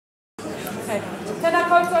Okay.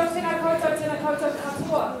 Tēnā koutou, tēnā koutou, tēnā koutou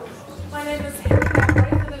katoa. My name is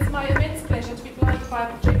Henry, and it's my immense pleasure to be blinded by a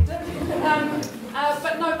projector.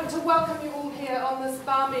 But to welcome you all here on this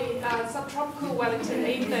balmy subtropical Wellington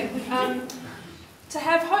evening. To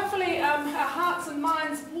have hopefully our hearts and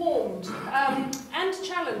minds warmed and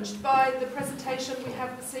challenged by the presentation we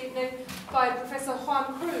have this evening by Professor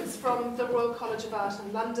Juan Cruz from the Royal College of Art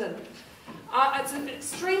in London. It's an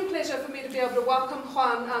extreme pleasure for me to be able to welcome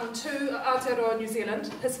Juan to Aotearoa, New Zealand,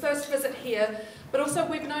 his first visit here, but also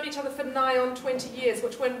we've known each other for nigh on 20 years,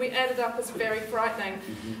 which when we added up is very frightening.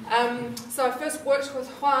 So I first worked with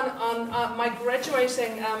Juan on my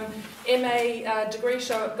graduating MA degree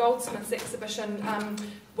show at Goldsmiths exhibition,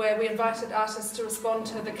 where we invited artists to respond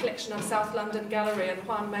to the collection of South London Gallery, and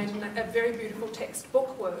Juan made a very beautiful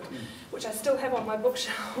textbook work, which I still have on my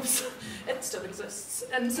bookshelves. It still exists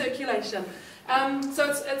in circulation. So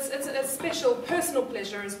it's a special personal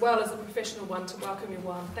pleasure as well as a professional one to welcome you,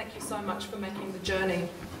 Juan. Thank you so much for making the journey.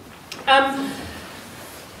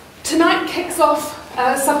 Tonight kicks off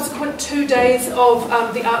subsequent 2 days of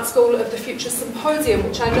the Art School of the Future Symposium,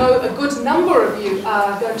 which I know a good number of you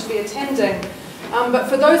are going to be attending. But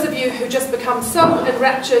for those of you who just become so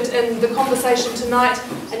enraptured in the conversation tonight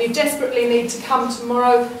and you desperately need to come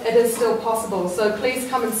tomorrow, it is still possible. So please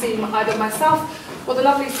come and see either myself or the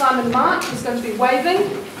lovely Simon Mark, who's going to be waving.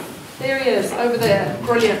 There he is, over there.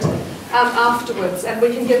 Brilliant. Afterwards, and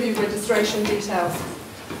we can give you registration details.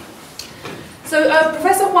 So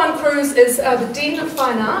Professor Juan Cruz is the Dean of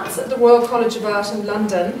Fine Arts at the Royal College of Art in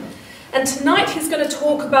London. And tonight he's going to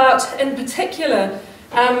talk about, in particular,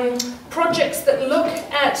 projects that look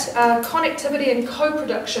at connectivity and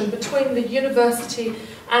co-production between the university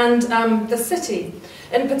and the city.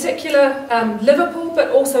 In particular, Liverpool, but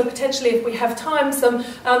also potentially, if we have time, some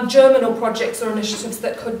germinal projects or initiatives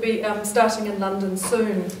that could be starting in London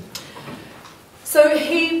soon. So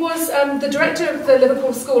he was the director of the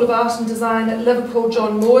Liverpool School of Art and Design at Liverpool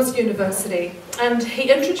John Moores University, and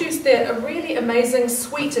he introduced there a really amazing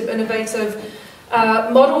suite of innovative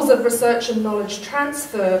models of research and knowledge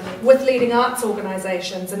transfer with leading arts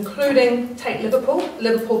organisations, including Take Liverpool,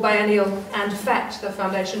 Liverpool Biennial, and FACT, the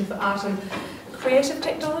Foundation for Art and Creative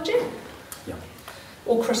Technology? Yeah.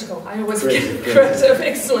 Or critical, I always get creative,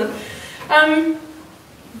 excellent.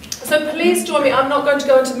 So please join me, I'm not going to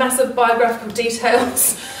go into massive biographical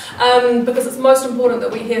details because it's most important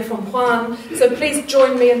that we hear from Juan, so please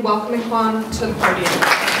join me in welcoming Juan to the podium.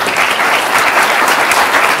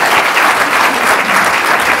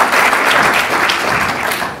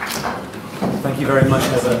 Thank you very much,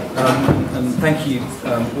 Heather, and thank you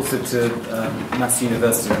also to Massey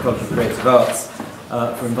University College of Creative Arts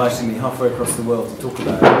for inviting me halfway across the world to talk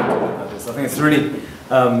about this. I think it's a really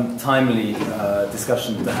timely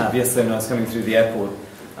discussion to have. Yesterday when I was coming through the airport,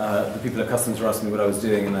 the people at customs were asking me what I was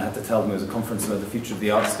doing, and I had to tell them it was a conference about the future of the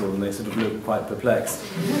art school, and they sort of looked quite perplexed.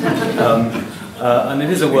 And it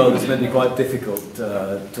is a world that's meant to be quite difficult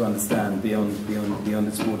to understand beyond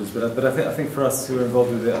its borders. But I think for us who are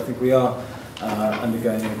involved with it, I think we are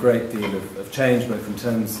undergoing a great deal of change, both in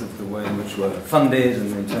terms of the way in which we're funded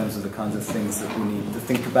and in terms of the kinds of things that we need to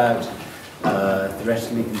think about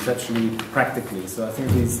theoretically, conceptually, practically. So I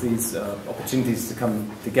think these opportunities to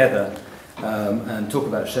come together and talk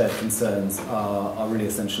about shared concerns are really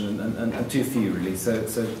essential and too few, really. So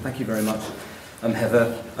thank you very much,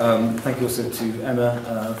 Heather. Thank you also to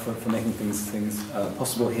Emma for making things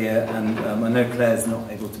possible here. And I know Claire's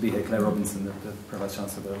not able to be here, Claire Robinson, the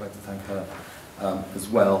Pro-Vice-Chancellor, but I'd like to thank her as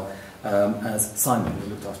well as Simon, who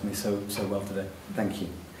looked after me so well today. Thank you.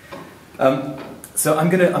 So I'm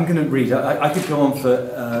gonna read. I could go on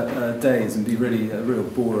for days and be really a real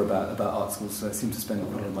bore about art schools, so I seem to spend a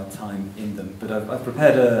lot of my time in them. But I've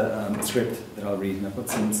prepared a script that I'll read, and I've got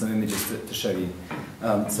some images to show you.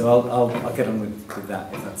 So I'll get on with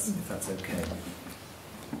that if that's okay.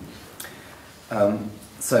 I've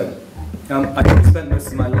spent most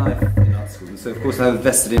of my life in art schools, and so of course I have a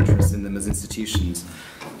vested interest in them as institutions.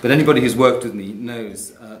 But anybody who's worked with me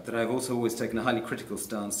knows that I've also always taken a highly critical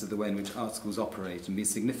stance to the way in which art schools operate and been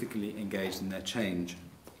significantly engaged in their change.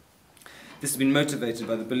 This has been motivated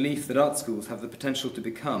by the belief that art schools have the potential to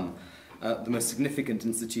become the most significant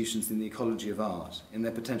institutions in the ecology of art, in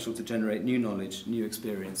their potential to generate new knowledge, new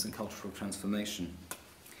experience and cultural transformation.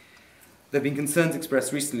 There have been concerns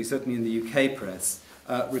expressed recently, certainly in the UK press,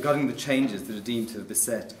 regarding the changes that are deemed to have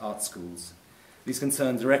beset art schools. These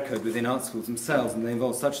concerns are echoed within art schools themselves, and they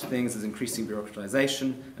involve such things as increasing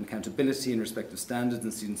bureaucratisation and accountability in respect of standards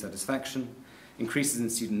and student satisfaction, increases in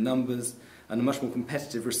student numbers, and a much more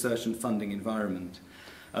competitive research and funding environment.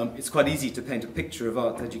 It's quite easy to paint a picture of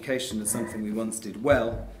art education as something we once did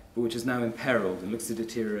well, but which is now imperiled and looks to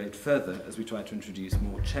deteriorate further as we try to introduce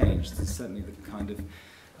more change. This is certainly the kind of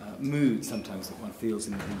mood sometimes that one feels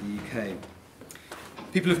in the UK.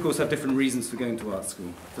 People, of course, have different reasons for going to art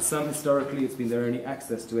school. For some, historically, it's been their only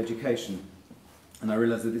access to education, and I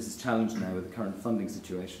realise that this is challenged now with the current funding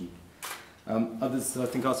situation. Others, I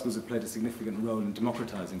think art schools have played a significant role in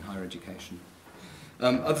democratising higher education.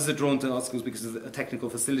 Others are drawn to art schools because of a technical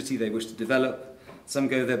facility they wish to develop. Some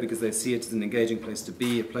go there because they see it as an engaging place to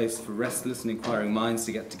be, a place for restless and inquiring minds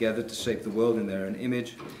to get together to shape the world in their own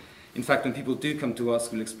image. In fact, when people do come to art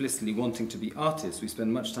school explicitly wanting to be artists, we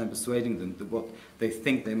spend much time persuading them that what they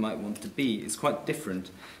think they might want to be is quite different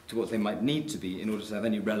to what they might need to be in order to have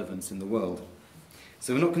any relevance in the world.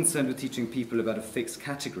 So we're not concerned with teaching people about a fixed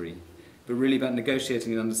category, but really about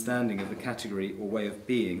negotiating an understanding of the category or way of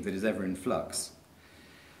being that is ever in flux.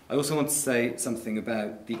 I also want to say something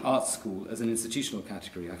about the art school as an institutional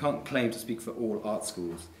category. I can't claim to speak for all art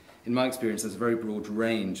schools. In my experience, there's a very broad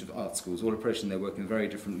range of art schools, all approaching their work in very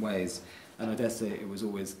different ways, and I dare say it was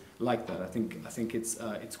always like that. I think it's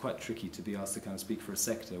quite tricky to be asked to kind of speak for a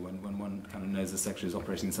sector when one kind of knows the sector is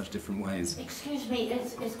operating in such different ways. Excuse me,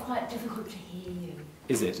 it's quite difficult to hear you.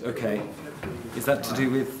 Is it? Okay. Is that to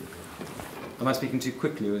do with... Am I speaking too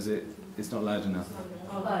quickly, or is it... It's not loud enough?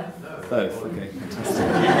 Both. Both, okay, fantastic.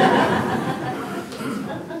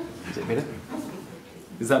 Is it better?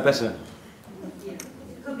 Is that better? Yeah.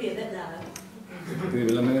 It could be a bit louder.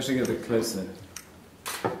 Let me actually get a bit closer.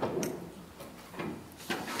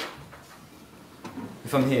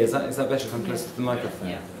 If I'm here, is that better if I'm closer to the microphone?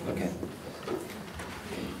 Yeah. Okay.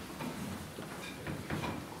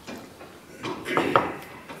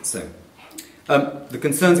 So, the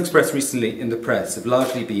concerns expressed recently in the press have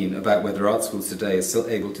largely been about whether art schools today are still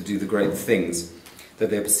able to do the great things that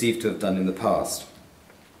they are perceived to have done in the past.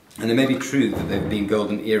 And it may be true that there have been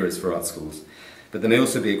golden eras for art schools, but there may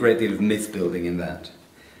also be a great deal of myth-building in that.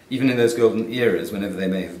 Even in those golden eras, whenever they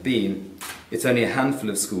may have been, it's only a handful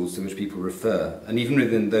of schools to which people refer, and even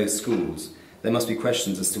within those schools, there must be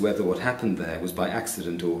questions as to whether what happened there was by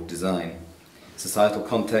accident or design. Societal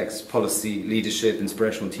context, policy, leadership,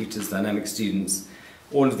 inspirational teachers, dynamic students,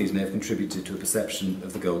 all of these may have contributed to a perception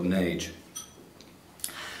of the golden age.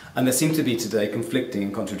 And there seem to be today conflicting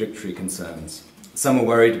and contradictory concerns. Some are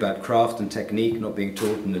worried about craft and technique not being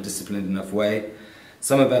taught in a disciplined enough way,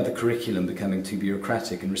 some about the curriculum becoming too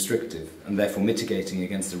bureaucratic and restrictive, and therefore mitigating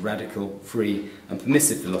against a radical, free and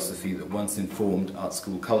permissive philosophy that once informed art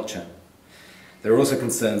school culture. There are also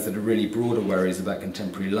concerns that are really broader worries about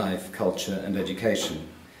contemporary life, culture and education.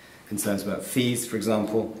 Concerns about fees, for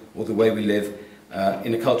example, or the way we live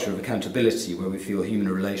in a culture of accountability where we feel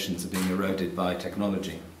human relations are being eroded by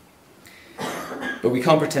technology. But we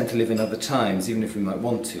can't pretend to live in other times, even if we might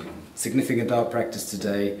want to. Significant art practice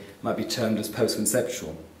today might be termed as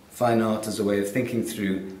post-conceptual. Fine art as a way of thinking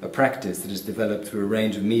through a practice that is developed through a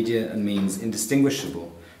range of media and means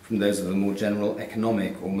indistinguishable from those of a more general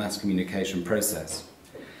economic or mass communication process.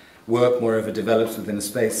 Work, moreover, develops within a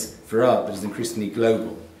space for art that is increasingly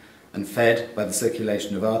global and fed by the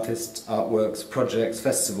circulation of artists, artworks, projects,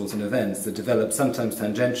 festivals and events that develop sometimes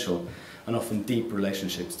tangential and often deep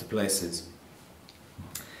relationships to places.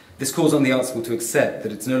 This calls on the art school to accept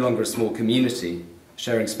that it's no longer a small community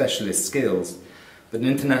sharing specialist skills, but an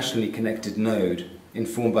internationally connected node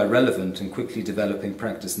informed by relevant and quickly developing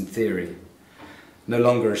practice and theory. No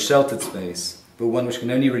longer a sheltered space, but one which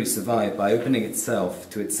can only really survive by opening itself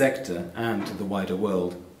to its sector and to the wider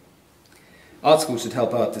world. Art schools should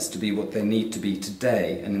help artists to be what they need to be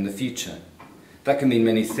today and in the future. That can mean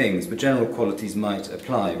many things, but general qualities might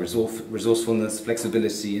apply: resourcefulness,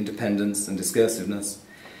 flexibility, independence and discursiveness,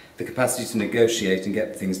 the capacity to negotiate and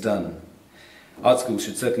get things done. Art schools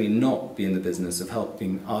should certainly not be in the business of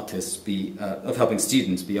helping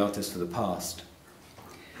students be artists for the past.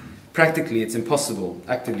 Practically, it's impossible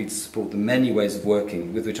actively to support the many ways of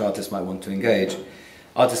working with which artists might want to engage.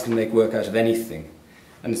 Artists can make work out of anything,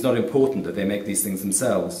 and it's not important that they make these things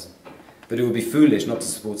themselves. But it would be foolish not to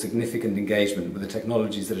support significant engagement with the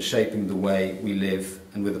technologies that are shaping the way we live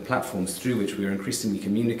and with the platforms through which we are increasingly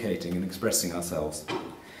communicating and expressing ourselves.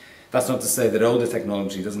 That's not to say that older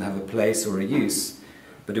technology doesn't have a place or a use,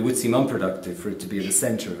 but it would seem unproductive for it to be at the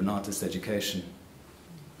centre of an artist's education.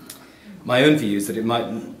 My own view is that it might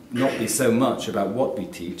not be so much about what we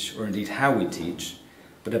teach, or indeed how we teach,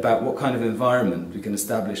 but about what kind of environment we can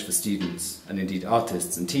establish for students, and indeed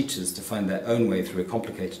artists and teachers, to find their own way through a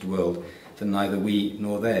complicated world that neither we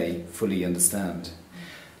nor they fully understand.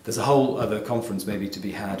 There's a whole other conference maybe to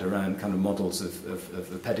be had around kind of models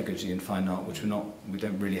of pedagogy in fine art, which we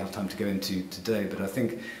don't really have time to go into today, but I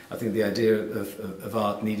think the idea of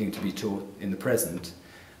art needing to be taught in the present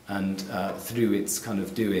and through its kind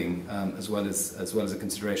of doing, as well as a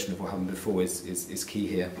consideration of what happened before, is key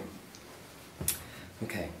here.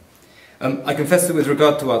 Okay. I confess that with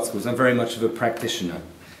regard to art schools, I'm very much of a practitioner,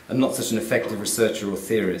 and not such an effective researcher or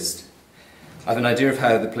theorist. I have an idea of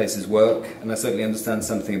how the places work, and I certainly understand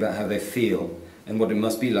something about how they feel, and what it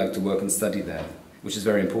must be like to work and study there, which is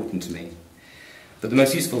very important to me. But the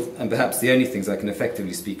most useful, and perhaps the only things I can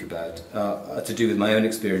effectively speak about, are to do with my own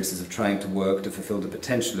experiences of trying to work to fulfil the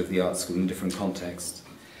potential of the art school in different contexts.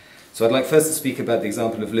 So I'd like first to speak about the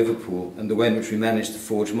example of Liverpool and the way in which we managed to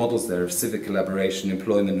forge models there of civic collaboration,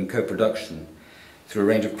 employment and co-production through a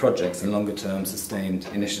range of projects and longer-term sustained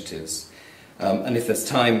initiatives. And if there's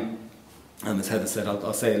time, as Heather said,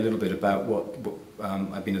 I'll say a little bit about what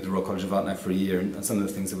I've been at the Royal College of Art now for a year, and some of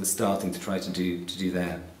the things that we're starting to try to do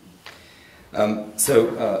there. I'll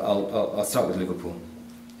start with Liverpool.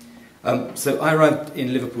 So I arrived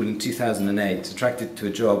in Liverpool in 2008, attracted to a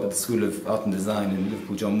job at the School of Art and Design in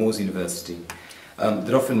Liverpool John Moores University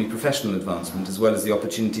that offered me professional advancement as well as the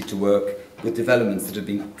opportunity to work with developments that had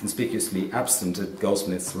been conspicuously absent at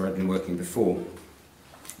Goldsmiths, where I'd been working before.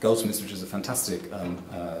 Goldsmiths, which is a fantastic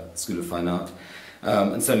school of fine art,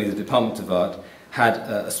 and certainly the Department of Art, had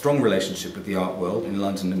a strong relationship with the art world in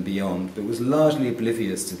London and beyond, but was largely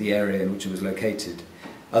oblivious to the area in which it was located,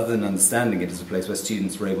 other than understanding it as a place where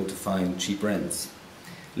students were able to find cheap rents.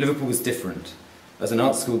 Liverpool was different, as an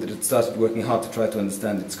art school that had started working hard to try to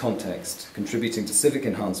understand its context, contributing to civic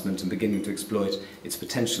enhancement and beginning to exploit its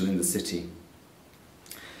potential in the city.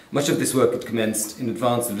 Much of this work had commenced in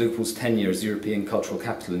advance of Liverpool's tenure as European Cultural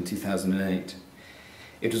Capital in 2008.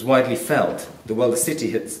 It was widely felt that while the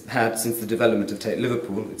city had since the development of Tate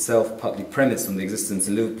Liverpool, itself partly premised on the existence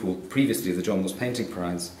in Liverpool previously of the John Moores Painting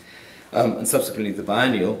Prize, and subsequently the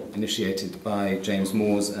biennial, initiated by James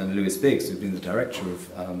Moores and Lewis Biggs, who had been the director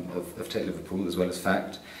of Tate Liverpool, as well as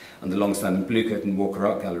FACT, and the long-standing Bluecoat and Walker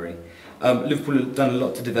Art Gallery. Liverpool had done a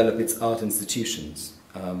lot to develop its art institutions,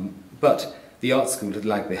 but the art school had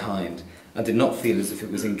lagged behind and did not feel as if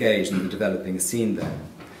it was engaged in the developing scene there.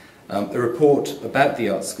 A report about the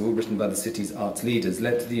art school, written by the city's arts leaders,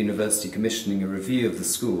 led to the university commissioning a review of the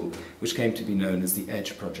school, which came to be known as the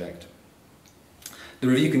EDGE project. The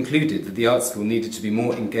review concluded that the art school needed to be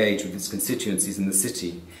more engaged with its constituencies in the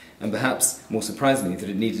city, and perhaps, more surprisingly, that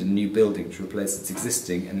it needed a new building to replace its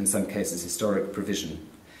existing, and in some cases, historic provision.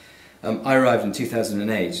 I arrived in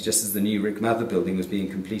 2008, just as the new Rick Mather building was being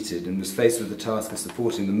completed, and was faced with the task of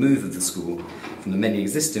supporting the move of the school from the many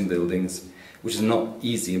existing buildings, which is not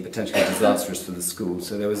easy and potentially disastrous for the school.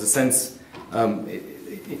 So there was a sense, on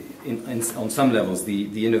some levels,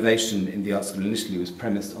 the innovation in the art school initially was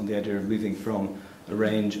premised on the idea of moving from a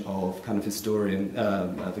range of kind of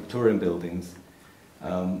Victorian buildings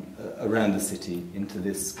around the city into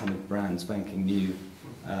this kind of brand spanking new,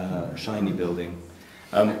 shiny building,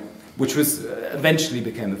 which was eventually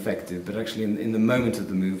became effective. But actually, in the moment of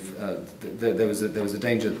the move, there was a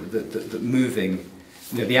danger that moving.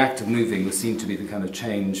 The act of moving was seen to be the kind of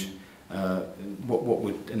change, what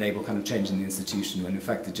would enable kind of change in the institution, when in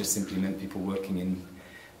fact it just simply meant people working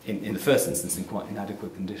in the first instance in quite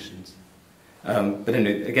inadequate conditions. But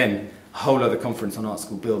anyway, again, a whole other conference on art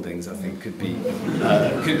school buildings, I think, could be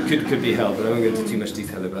held, but I won't go into too much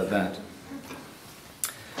detail about that.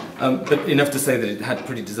 But enough to say that it had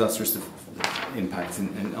pretty disastrous impacts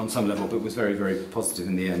on some level, but was very, very positive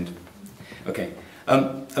in the end. Okay.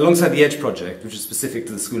 Alongside the EDGE project, which is specific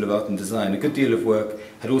to the School of Art and Design, a good deal of work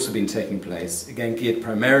had also been taking place, again geared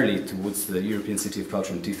primarily towards the European City of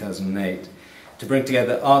Culture in 2008, to bring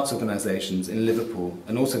together arts organisations in Liverpool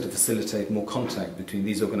and also to facilitate more contact between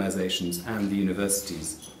these organisations and the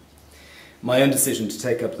universities. My own decision to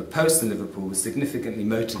take up the post in Liverpool was significantly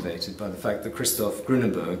motivated by the fact that Christoph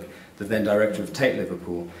Grunenberg, the then director of Tate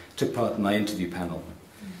Liverpool, took part in my interview panel.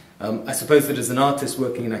 I suppose that as an artist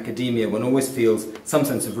working in academia, one always feels some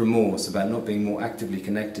sense of remorse about not being more actively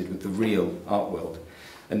connected with the real art world.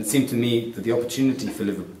 And it seemed to me that the opportunity that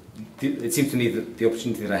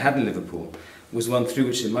I had in Liverpool was one through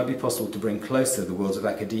which it might be possible to bring closer the worlds of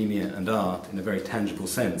academia and art in a very tangible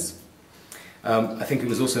sense. I think it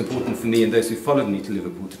was also important for me and those who followed me to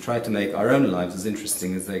Liverpool to try to make our own lives as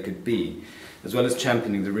interesting as they could be, as well as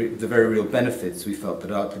championing the very real benefits we felt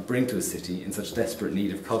that art could bring to a city in such desperate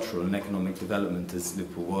need of cultural and economic development as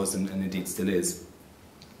Liverpool was and indeed still is.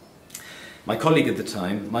 My colleague at the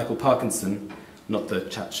time, Michael Parkinson, not the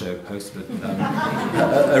chat show host, but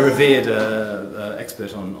a revered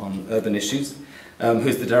expert on urban issues, who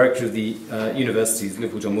is the director of the university's,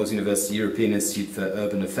 Liverpool John Moores University European Institute for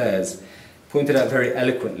Urban Affairs, pointed out very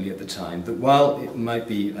eloquently at the time that while it might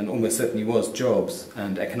be, and almost certainly was, jobs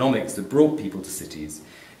and economics that brought people to cities,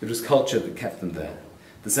 It was culture that kept them there,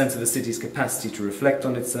 the sense of a city's capacity to reflect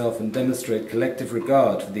on itself and demonstrate collective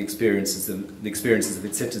regard for the experiences of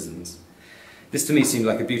its citizens. This to me seemed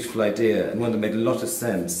like a beautiful idea and one that made a lot of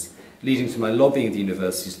sense, leading to my lobbying the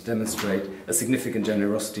university to demonstrate a significant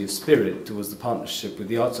generosity of spirit towards the partnership with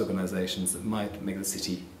the arts organisations that might make the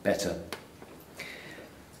city better.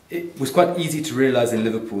 It was quite easy to realise in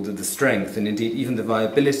Liverpool that the strength and indeed even the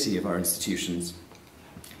viability of our institutions,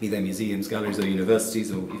 be they museums, galleries or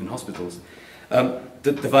universities or even hospitals, that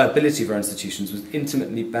the viability of our institutions was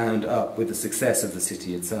intimately bound up with the success of the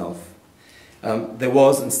city itself. There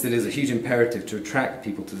was and still is a huge imperative to attract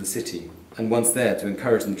people to the city, and once there, to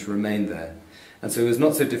encourage them to remain there. And so it was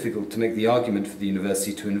not so difficult to make the argument for the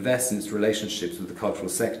university to invest in its relationships with the cultural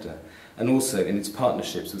sector, and also in its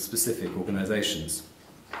partnerships with specific organisations.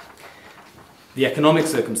 The economic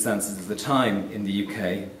circumstances of the time in the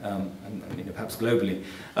UK, and perhaps globally,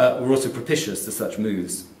 were also propitious to such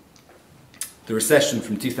moves. The recession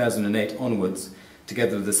from 2008 onwards,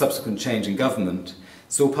 together with the subsequent change in government,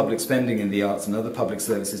 saw public spending in the arts and other public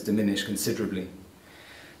services diminish considerably.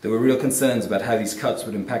 There were real concerns about how these cuts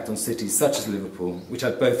would impact on cities such as Liverpool, which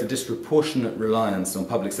had both a disproportionate reliance on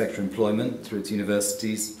public sector employment through its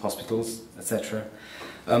universities, hospitals, etc.,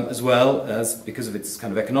 as well as, because of its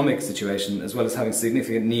kind of economic situation, as well as having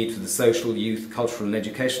significant need for the social, youth, cultural and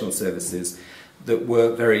educational services that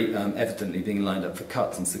were very evidently being lined up for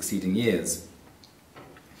cuts in succeeding years.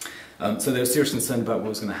 So there was serious concern about what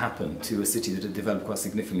was going to happen to a city that had developed quite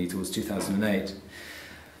significantly towards 2008.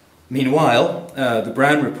 Meanwhile, the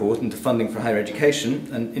Brown report into funding for higher education,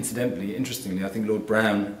 and incidentally, interestingly, I think Lord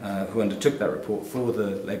Brown, who undertook that report for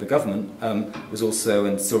the Labour government, was also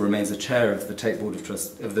and still remains the chair of the Tate Board of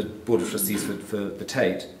Trustees for the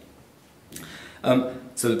Tate.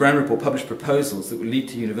 So the Brown report published proposals that would lead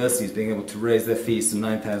to universities being able to raise their fees to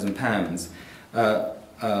 £9,000.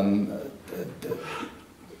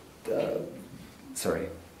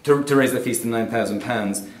 To raise their fees to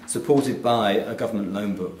 £9,000, supported by a government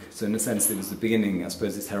loan book. So in a sense, it was the beginning, I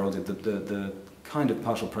suppose this heralded the kind of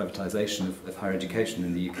partial privatisation of higher education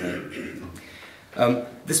in the UK.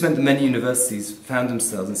 This meant that many universities found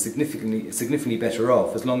themselves significantly better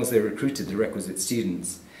off as long as they recruited the requisite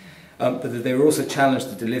students, but that they were also challenged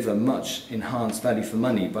to deliver much enhanced value for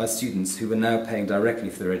money by students who were now paying directly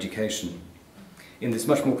for their education. In this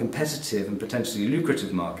much more competitive and potentially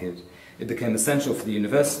lucrative market, it became essential for the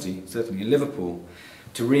university, certainly in Liverpool,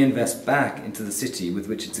 to reinvest back into the city with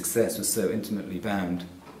which its success was so intimately bound.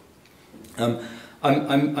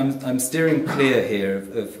 I'm steering clear here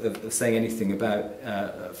of saying anything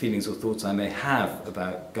about feelings or thoughts I may have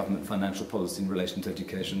about government financial policy in relation to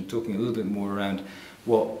education, talking a little bit more around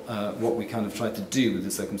what we kind of tried to do with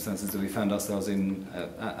the circumstances that we found ourselves in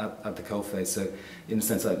at the coalface. So, in a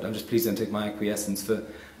sense, I'm just pleased to take my acquiescence to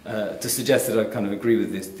suggest that I kind of agree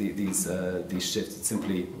with these shifts. It's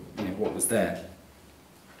simply what was there.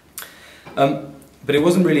 But it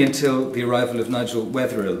wasn't really until the arrival of Nigel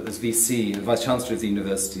Wetherill as VC, the Vice Chancellor of the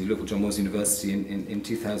University, local John Moores University, in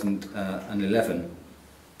 2011,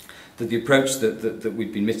 that the approach that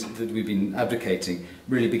we'd been advocating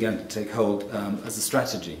really began to take hold as a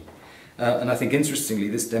strategy. And I think interestingly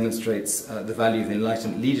this demonstrates the value of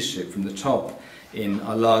enlightened leadership from the top in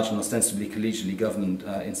our large and ostensibly collegially governed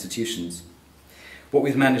institutions. What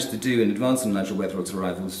we've managed to do in advance of Nigel Wetherill's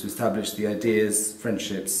arrival was to establish the ideas,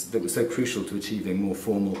 friendships that were so crucial to achieving more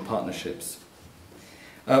formal partnerships.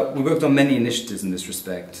 We worked on many initiatives in this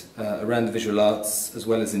respect, around the visual arts, as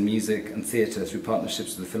well as in music and theatre through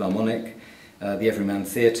partnerships with the Philharmonic, the Everyman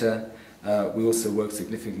Theatre. We also worked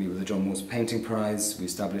significantly with the John Moores Painting Prize. We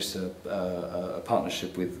established a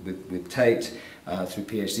partnership with Tate through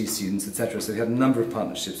PhD students, etc. So we had a number of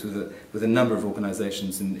partnerships with a number of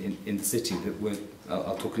organisations in the city that were,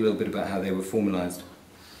 I'll talk a little bit about how they were formalised.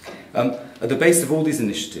 At the base of all these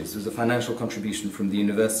initiatives was a financial contribution from the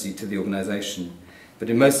university to the organisation. But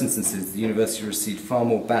in most instances, the university received far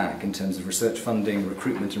more back in terms of research funding,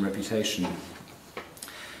 recruitment and reputation.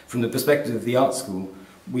 From the perspective of the art school,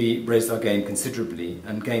 we raised our game considerably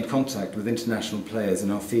and gained contact with international players in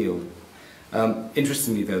our field.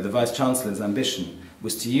 Interestingly though, the Vice-Chancellor's ambition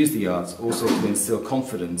was to use the arts also to instill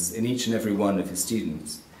confidence in each and every one of his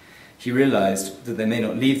students. He realised that they may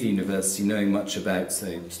not leave the university knowing much about,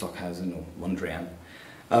 say, Stockhausen or Mondrian,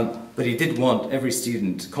 but he did want every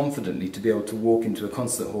student confidently to be able to walk into a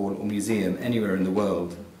concert hall or museum anywhere in the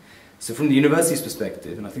world. So from the university's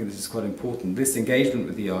perspective, and I think this is quite important, this engagement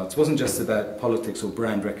with the arts wasn't just about politics or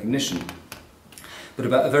brand recognition, but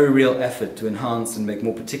about a very real effort to enhance and make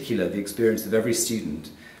more particular the experience of every student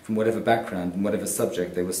from whatever background and whatever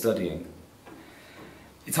subject they were studying.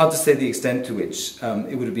 It's hard to say the extent to which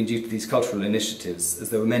it would have been due to these cultural initiatives,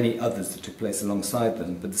 as there were many others that took place alongside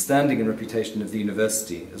them, but the standing and reputation of the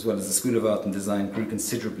university, as well as the School of Art and Design, grew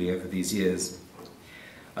considerably over these years.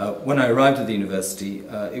 When I arrived at the university,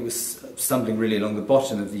 it was stumbling really along the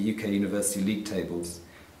bottom of the UK university league tables,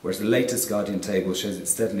 whereas the latest Guardian table shows it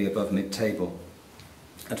steadily above mid-table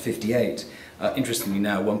at 58. Interestingly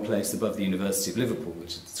now, one place above the University of Liverpool,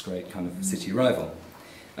 which is its great kind of city rival,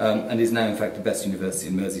 and is now in fact the best university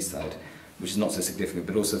in Merseyside, which is not so significant,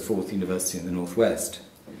 but also fourth university in the northwest.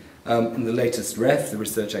 In the latest REF, the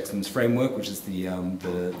Research Excellence Framework, which is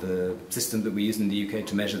the system that we use in the UK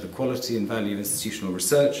to measure the quality and value of institutional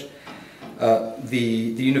research, the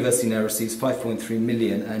university now receives 5.3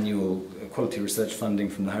 million annual quality research funding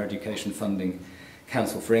from the Higher Education Funding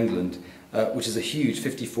Council for England, which is a huge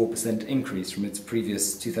 54% increase from its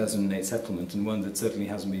previous 2008 settlement, and one that certainly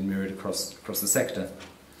hasn't been mirrored across the sector.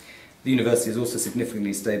 The university has also significantly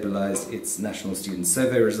stabilised its national student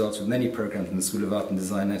survey results, with many programmes in the School of Art and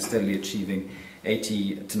Design now steadily achieving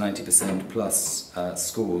 80 to 90% plus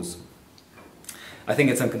scores. I think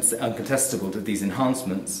it's uncontestable that these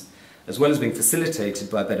enhancements, as well as being facilitated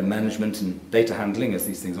by better management and data handling, as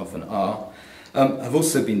these things often are, have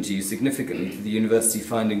also been due significantly to the university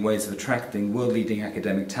finding ways of attracting world-leading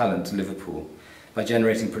academic talent to Liverpool by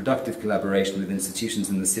generating productive collaboration with institutions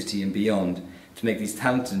in the city and beyond to make these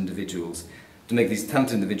talented individuals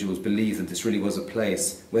believe that this really was a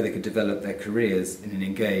place where they could develop their careers in an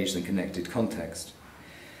engaged and connected context.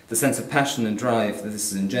 The sense of passion and drive that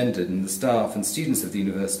this has engendered in the staff and students of the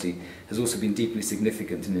university has also been deeply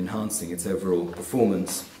significant in enhancing its overall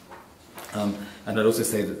performance. And I'd also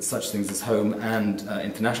say that such things as home and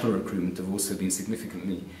international recruitment have also been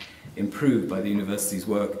significantly improved by the university's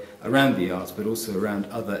work around the arts, but also around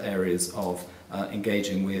other areas of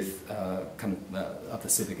engaging with other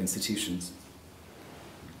civic institutions.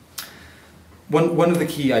 One of the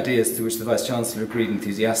key ideas to which the Vice-Chancellor agreed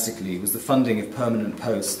enthusiastically was the funding of permanent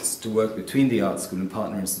posts to work between the art school and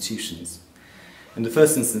partner institutions. In the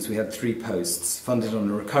first instance, we had 3 posts funded on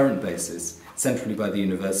a recurrent basis, centrally by the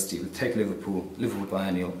university, with Take Liverpool, Liverpool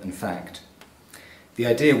Biennial and FACT. The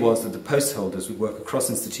idea was that the post holders would work across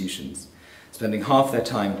institutions, spending half their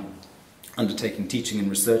time undertaking teaching and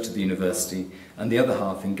research at the university, and the other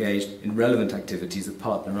half engaged in relevant activities at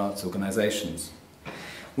partner arts organisations.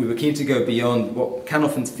 We were keen to go beyond what can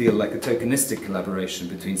often feel like a tokenistic collaboration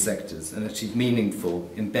between sectors and achieve meaningful,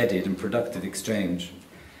 embedded and productive exchange.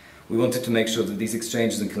 We wanted to make sure that these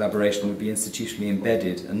exchanges and collaboration would be institutionally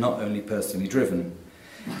embedded and not only personally driven.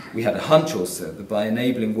 We had a hunch also that by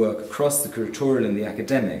enabling work across the curatorial and the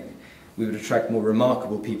academic, we would attract more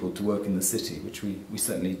remarkable people to work in the city, which we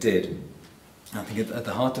certainly did. I think at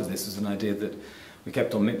the heart of this was an idea that we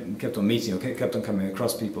kept on coming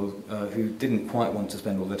across people who didn't quite want to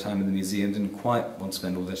spend all their time in the museum, didn't quite want to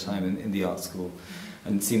spend all their time in the art school,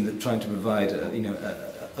 and it seemed that trying to provide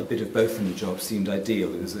a bit of both in the job seemed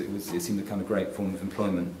ideal. It seemed a kind of great form of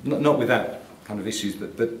employment, not without kind of issues,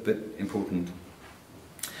 but important.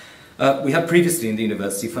 We had previously in the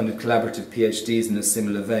university funded collaborative PhDs in a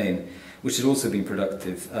similar vein, which had also been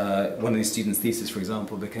productive. One of these students' theses, for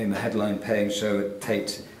example, became a headline-paying show at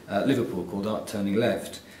Tate Liverpool called Art Turning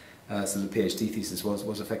Left. So the PhD thesis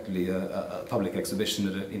was effectively a public exhibition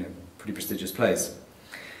at a pretty prestigious place.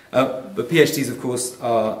 But PhDs, of course,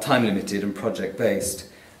 are time-limited and project-based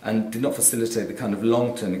and did not facilitate the kind of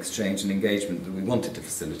long-term exchange and engagement that we wanted to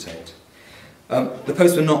facilitate. The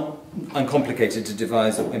posts were not uncomplicated to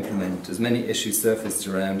devise or implement, as many issues surfaced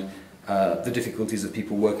around the difficulties of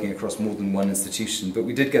people working across more than one institution, but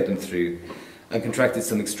we did get them through and contracted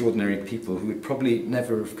some extraordinary people who would probably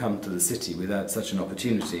never have come to the city without such an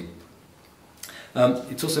opportunity.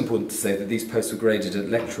 It's also important to say that these posts were graded at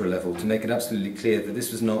lecturer level to make it absolutely clear that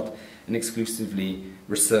this was not an exclusively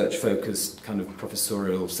research-focused kind of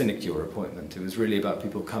professorial sinecure appointment. It was really about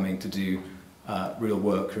people coming to do real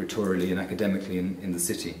work curatorially and academically in the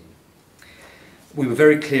city. We were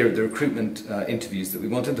very clear at the recruitment interviews that we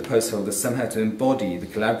wanted the post holders somehow to embody the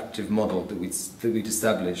collaborative model that we'd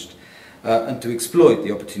established and to exploit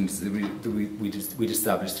the opportunities that we'd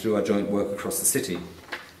established through our joint work across the city.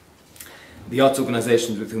 The arts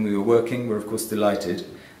organisations with whom we were working were of course delighted,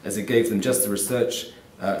 as it gave them just the research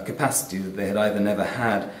capacity that they had either never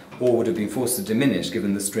had or would have been forced to diminish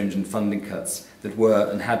given the stringent funding cuts that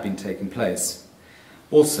were and had been taking place.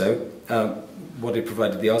 Also, what it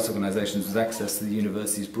provided the arts organisations was access to the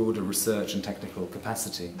university's broader research and technical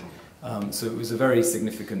capacity. So it was a very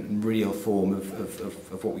significant and real form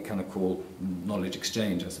of what we kind of call knowledge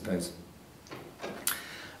exchange, I suppose.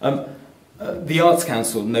 The Arts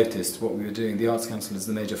Council noticed what we were doing. The Arts Council is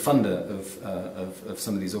the major funder of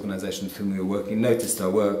some of these organisations with whom we were working, noticed our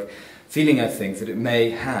work, feeling, I think, that it may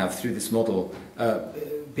have, through this model,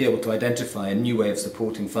 be able to identify a new way of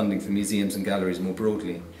supporting funding for museums and galleries more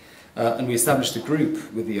broadly. And we established a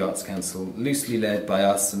group with the Arts Council, loosely led by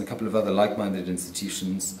us and a couple of other like-minded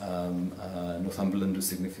institutions. Northumberland was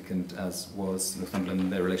significant, as was Northumberland in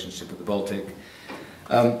their relationship with the Baltic,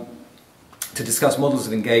 to discuss models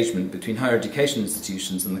of engagement between higher education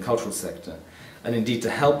institutions and the cultural sector, and indeed to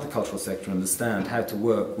help the cultural sector understand how to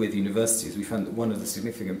work with universities. We found that one of the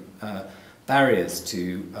significant barriers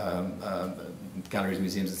to galleries,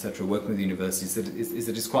 museums, etc., working with universities is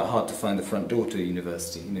that it's quite hard to find the front door to a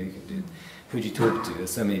university. You know, who do you talk to?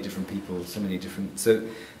 There's so many different people, so many different... So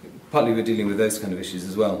partly we're dealing with those kind of issues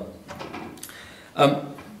as well.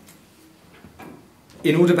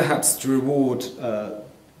 In order perhaps to reward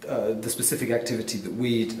the specific activity that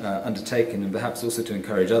we'd undertaken, and perhaps also to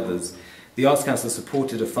encourage others, the Arts Council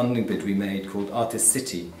supported a funding bid we made called Artist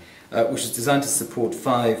City, which is designed to support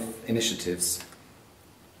 5 initiatives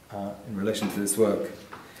in relation to this work.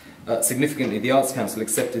 Significantly, the Arts Council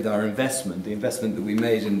accepted our investment, the investment that we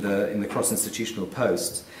made in the cross-institutional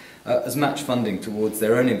posts, as match funding towards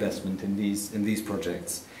their own investment in these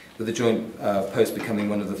projects, with the joint post becoming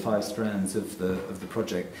one of the 5 strands of the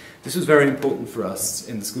project. This was very important for us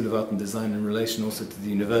in the School of Art and Design in relation also to the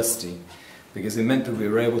university, because it meant that we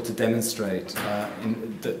were able to demonstrate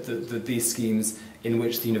that these schemes, in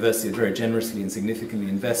which the university had very generously and significantly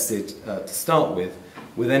invested to start with,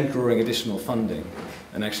 were then drawing additional funding,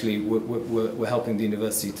 and actually we're helping the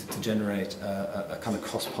university to generate a kind of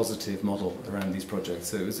cost-positive model around these projects.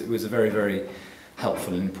 So it was a very, very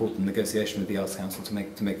helpful and important negotiation with the Arts Council to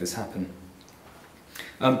make this happen.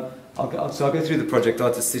 I'll go through the project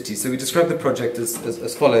Artist City. So we describe the project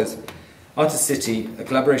as follows. Artist City, a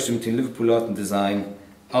collaboration between Liverpool Art and Design,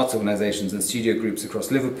 arts organisations and studio groups across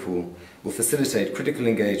Liverpool, will facilitate critical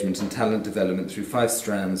engagement and talent development through 5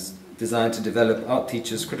 strands designed to develop art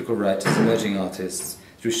teachers, critical writers, emerging artists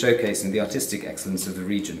through showcasing the artistic excellence of the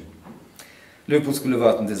region. Liverpool School of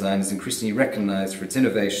Art and Design is increasingly recognised for its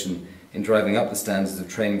innovation in driving up the standards of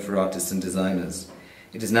training for artists and designers.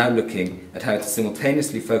 It is now looking at how to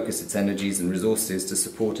simultaneously focus its energies and resources to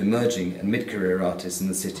support emerging and mid-career artists in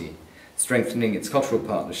the city, strengthening its cultural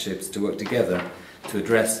partnerships to work together to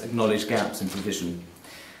address acknowledged gaps in provision.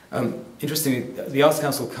 Interestingly, the Arts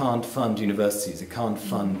Council can't fund universities, it can't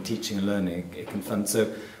fund teaching and learning, it can fund...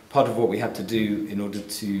 So part of what we had to do in order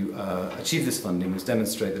to achieve this funding was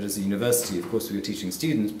demonstrate that as a university, of course we were teaching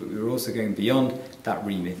students, but we were also going beyond that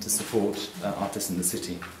remit to support artists in the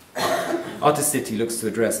city. Artist City looks to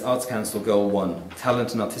address Arts Council Goal 1,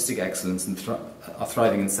 talent and artistic excellence are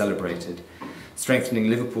thriving and celebrated, strengthening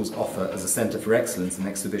Liverpool's offer as a centre for excellence in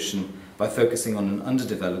exhibition by focusing on an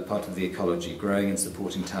underdeveloped part of the ecology, growing and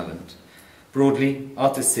supporting talent. Broadly,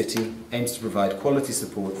 Artist City aims to provide quality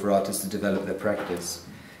support for artists to develop their practice.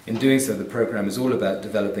 In doing so, the programme is all about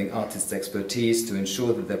developing artists' expertise to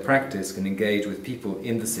ensure that their practice can engage with people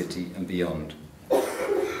in the city and beyond.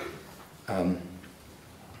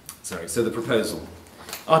 So the proposal.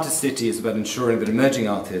 Artist City is about ensuring that emerging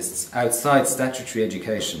artists outside statutory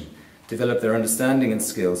education develop their understanding and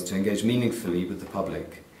skills to engage meaningfully with the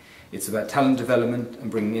public. It's about talent development and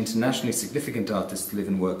bringing internationally significant artists to live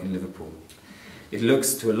and work in Liverpool. It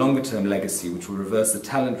looks to a longer-term legacy which will reverse the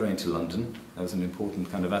talent drain to London. That was an important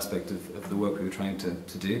kind of aspect of the work we were trying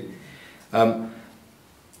to do.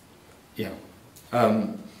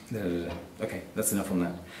 Okay, that's enough on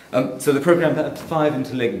that. So the programme had 5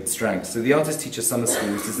 interlinked strands. So the Artist Teacher Summer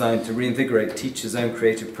School was designed to reinvigorate teachers' own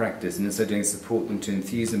creative practice and in so doing support them to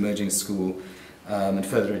enthuse emerging school and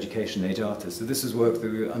further education age artists. So this was work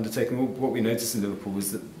that we were undertaking. What we noticed in Liverpool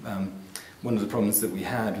was that one of the problems that we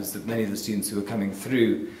had was that many of the students who were coming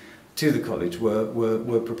through to the college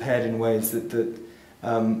were prepared in ways that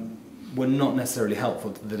were not necessarily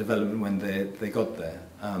helpful to the development when they got there.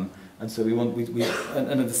 And so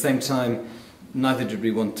and at the same time, neither did we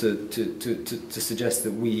want to suggest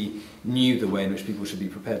that we knew the way in which people should be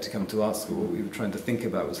prepared to come to art school. What we were trying to think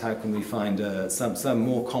about was how can we find some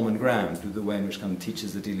more common ground with the way in which kind of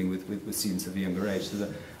teachers are dealing with students of a younger age. So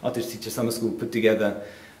the Artist Teacher Summer School put together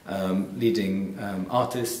leading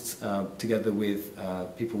artists together with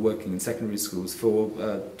people working in secondary schools for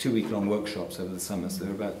 2-week-long workshops over the summer. So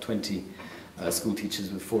there were about 20 school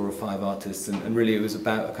teachers with 4 or 5 artists, and really it was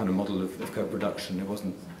about a kind of model of co-production. It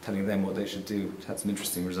wasn't telling them what they should do. It had some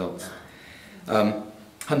interesting results.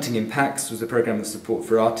 Hunting in Packs was a programme of support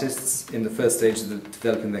for artists in the first stage of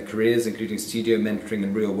developing their careers, including studio mentoring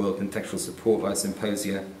and real-world contextual support via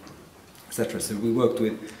symposia, etc. So we worked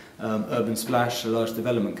with Urban Splash, a large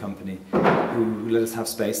development company, who let us have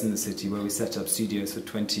space in the city where we set up studios for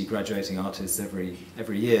 20 graduating artists every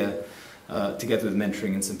year, together with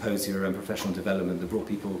mentoring and symposia around professional development that brought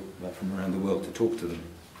people from around the world to talk to them.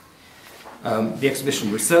 The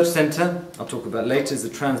Exhibition Research Centre, I'll talk about later, is a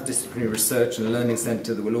transdisciplinary research and learning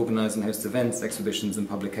centre that will organise and host events, exhibitions and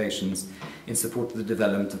publications in support of the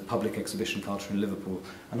development of public exhibition culture in Liverpool.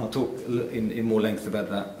 And I'll talk in more length about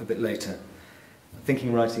that a bit later.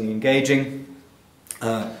 Thinking, Writing and Engaging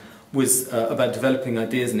was about developing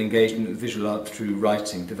ideas and engagement with visual art through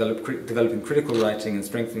writing, developing critical writing and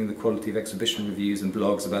strengthening the quality of exhibition reviews and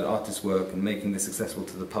blogs about artists' work and making this accessible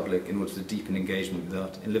to the public in order to deepen engagement with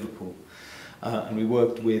art in Liverpool. And we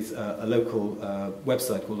worked with a local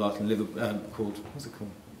website called Art in Liverpool, what was it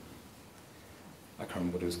called? I can't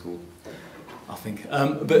remember what it was called, I think.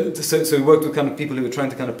 So we worked with kind of people who were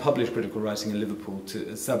trying to kind of publish critical writing in Liverpool to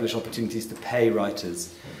establish opportunities to pay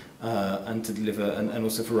writers and to deliver, and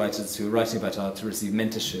also for writers who are writing about art to receive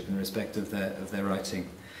mentorship in respect of their writing.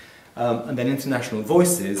 And then International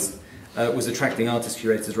Voices was attracting artists,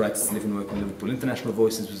 curators, writers to live and work in Liverpool. International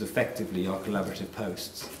Voices was effectively our collaborative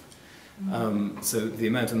posts. So the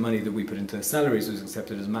amount of money that we put into our salaries was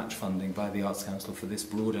accepted as match funding by the Arts Council for this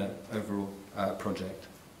broader overall project.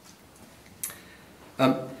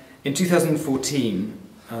 In 2014,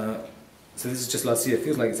 so this is just last year, it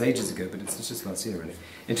feels like it's ages ago, but it's just last year really.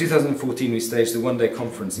 In 2014 we staged a one-day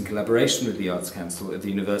conference in collaboration with the Arts Council at the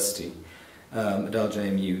university at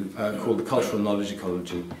LJMU called the Cultural Knowledge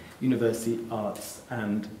Ecology, University, Arts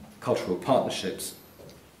and Cultural Partnerships.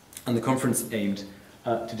 And the conference aimed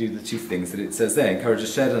to do the two things that it says there: encourage a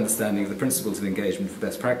shared understanding of the principles of engagement for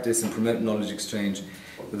best practice and promote knowledge exchange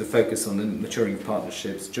with a focus on the maturing of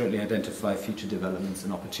partnerships, jointly identify future developments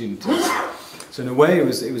and opportunities. So in a way it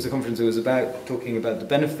was a conference that was about talking about the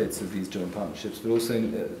benefits of these joint partnerships, but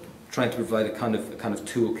also trying to provide a kind of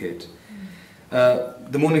toolkit.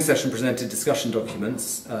 The morning session presented discussion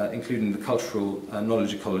documents, including the Cultural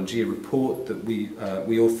Knowledge Ecology, a report that we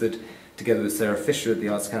authored together with Sarah Fisher at the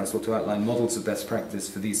Arts Council to outline models of best practice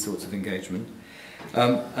for these sorts of engagement.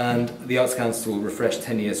 And the Arts Council refreshed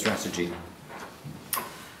 10-year strategy.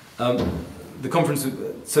 The conference,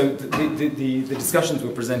 so the discussions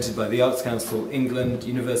were presented by the Arts Council England,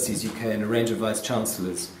 Universities UK and a range of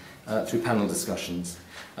Vice-Chancellors through panel discussions.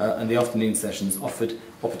 And the afternoon sessions offered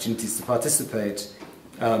opportunities to participate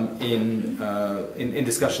in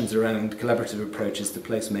discussions around collaborative approaches to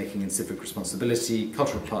placemaking and civic responsibility,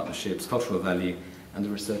 cultural partnerships, cultural value, and the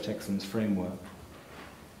research excellence framework.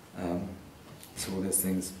 So all those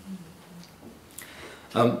things.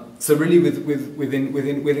 So really, within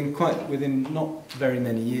not very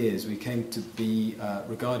many years, we came to be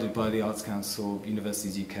regarded by the Arts Council,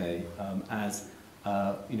 Universities UK, as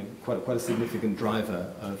quite a significant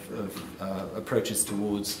driver of approaches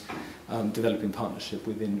towards developing partnership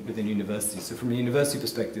within universities. So from a university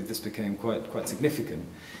perspective, this became quite significant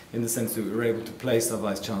in the sense that we were able to place our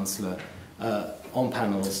Vice-Chancellor on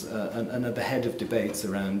panels and at the head of debates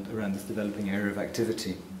around this developing area of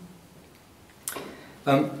activity.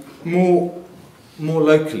 More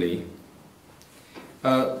locally,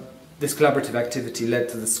 this collaborative activity led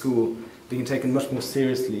to the school being taken much more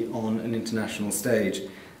seriously on an international stage,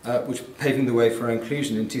 which paving the way for our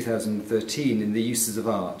inclusion in 2013 in the Uses of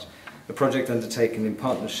Art, a project undertaken in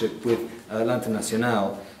partnership with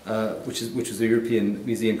l'Internationale, which was the European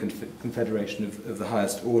Museum Confederation of the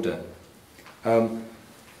highest order.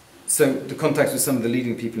 So the contacts with some of the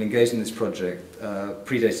leading people engaged in this project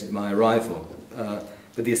predated my arrival,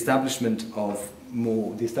 but the establishment of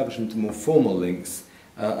more formal links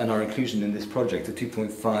and our inclusion in this project, a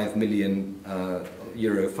 2.5 million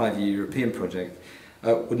euro 5-year European project,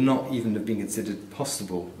 would not even have been considered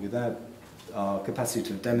possible without our capacity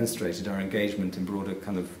to have demonstrated our engagement in broader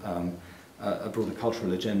kind of a broader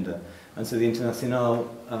cultural agenda. And so the Internationale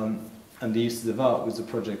and the Uses of Art was a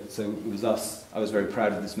project. So it was us. I was very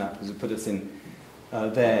proud of this map because it put us in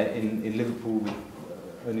there in Liverpool with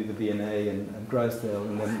only the V&A and Grijsdale,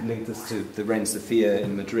 and then linked us to the Reina Sofia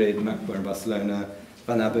in Madrid, MACBA in Barcelona,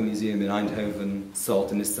 Van Abbe Museum in Eindhoven,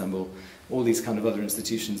 SALT in Istanbul, all these kind of other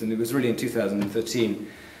institutions. And it was really in 2013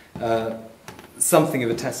 something of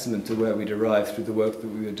a testament to where we'd arrived through the work that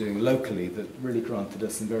we were doing locally that really granted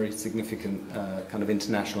us some very significant kind of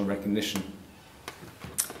international recognition.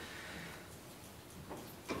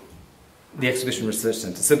 The Exhibition Research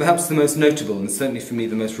Centre. So perhaps the most notable, and certainly for me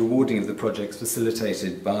the most rewarding of the projects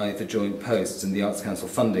facilitated by the joint posts and the Arts Council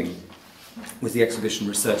funding, was the Exhibition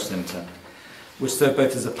Research Centre, which served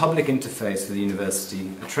both as a public interface for the university,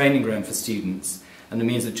 a training ground for students, and a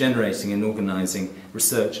means of generating and organising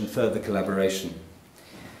research and further collaboration.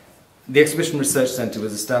 The Exhibition Research Centre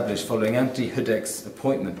was established following Anthony Hudek's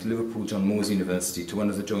appointment to Liverpool John Moores University to one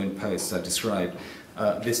of the joint posts I described,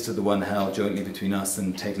 this to the one held jointly between us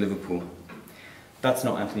and Tate Liverpool. That's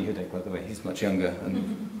not Anthony Hudek, by the way, he's much younger,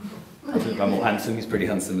 and I think I'm more handsome, he's pretty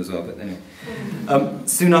handsome as well, but anyway.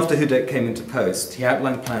 Soon after Hudek came into post, he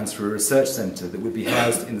outlined plans for a research centre that would be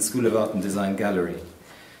housed in the School of Art and Design Gallery.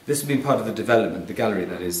 This had been part of the development, the gallery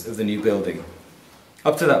that is, of the new building.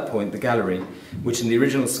 Up to that point, the gallery, which in the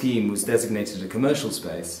original scheme was designated a commercial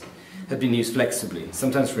space, had been used flexibly,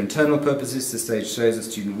 sometimes for internal purposes to stage shows of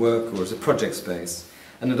student work or as a project space,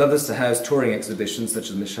 and at others to house touring exhibitions such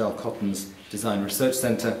as Michelle Cotton's Design Research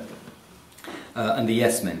Centre and the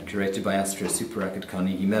Yes Men, curated by Astria Superac at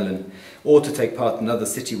Carnegie Mellon, or to take part in other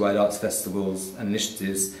citywide arts festivals and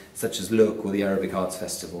initiatives such as Look or the Arabic Arts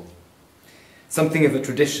Festival. Something of a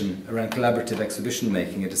tradition around collaborative exhibition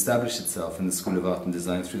making had established itself in the School of Art and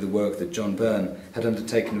Design through the work that John Byrne had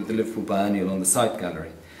undertaken with the Liverpool Biennial on the Site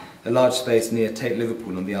Gallery, a large space near Tate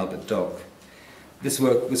Liverpool on the Albert Dock. This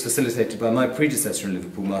work was facilitated by my predecessor in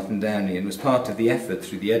Liverpool, Martin Downey, and was part of the effort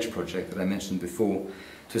through the EDGE project that I mentioned before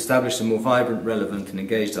to establish a more vibrant, relevant and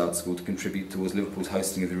engaged art school to contribute towards Liverpool's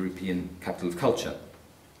hosting of the European Capital of Culture.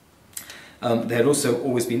 There had also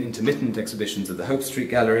always been intermittent exhibitions at the Hope Street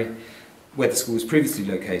Gallery, where the school was previously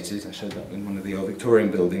located. I showed that in one of the old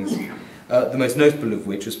Victorian buildings, the most notable of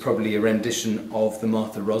which was probably a rendition of the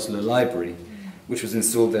Martha Rosler Library, which was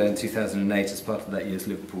installed there in 2008 as part of that year's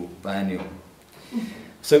Liverpool Biennial.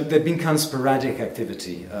 So there'd been kind of sporadic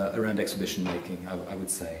activity around exhibition making, I would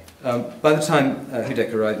say. By the time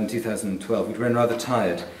Hudek arrived in 2012, we'd grown rather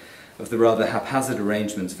tired of the rather haphazard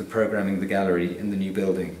arrangements for programming the gallery in the new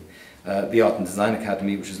building. The Art and Design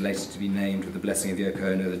Academy, which was later to be named with the blessing of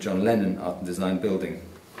Yoko Ono, the John Lennon Art and Design Building.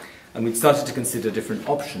 And we'd started to consider different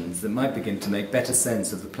options that might begin to make better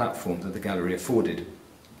sense of the platform that the gallery afforded.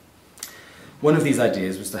 One of these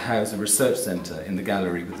ideas was to house a research centre in the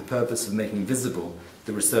gallery with the purpose of making visible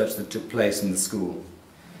the research that took place in the school.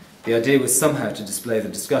 The idea was somehow to display the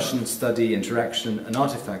discussion, study, interaction and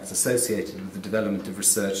artefacts associated with the development of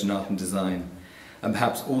research in art and design, and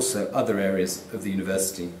perhaps also other areas of the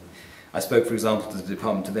university. I spoke, for example, to the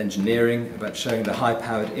Department of Engineering about showing the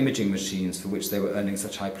high-powered imaging machines for which they were earning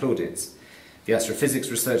such high plaudits, the Astrophysics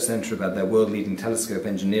Research Centre about their world-leading telescope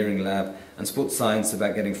engineering lab, and Sports Science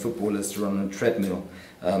about getting footballers to run on a treadmill,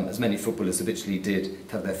 as many footballers habitually did,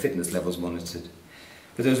 to have their fitness levels monitored.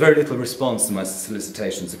 But there was very little response to my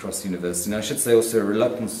solicitations across the university, and I should say also a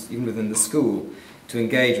reluctance, even within the school, to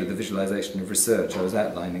engage with the visualisation of research I was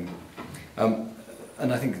outlining.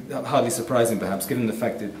 And I think hardly surprising, perhaps, given the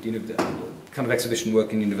fact that the kind of exhibition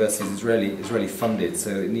work in universities is rarely funded, so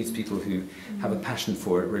it needs people who have a passion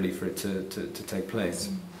for it, really, for it to take place.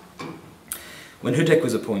 When Hudek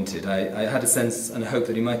was appointed, I had a sense and a hope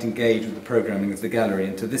that he might engage with the programming of the gallery,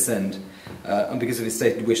 and to this end, and because of his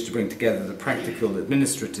stated wish to bring together the practical,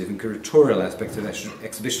 administrative and curatorial aspects of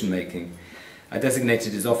exhibition making, I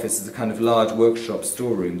designated his office as a kind of large workshop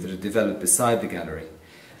storeroom that had developed beside the gallery,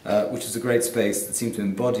 which was a great space that seemed to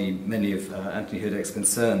embody many of Anthony Hudek's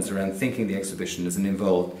concerns around thinking the exhibition as an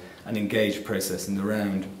involved and engaged process in the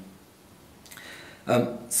round.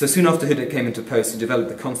 So soon after Hudek came into post, he developed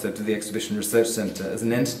the concept of the Exhibition Research Centre as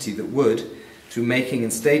an entity that would, through making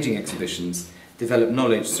and staging exhibitions, develop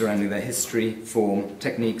knowledge surrounding their history, form,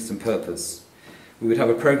 techniques and purpose. We would have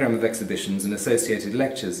a programme of exhibitions and associated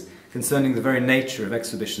lectures concerning the very nature of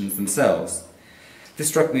exhibitions themselves. This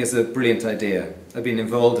struck me as a brilliant idea. I've been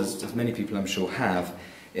involved, as many people I'm sure have,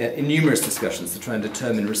 in numerous discussions to try and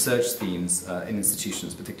determine research themes in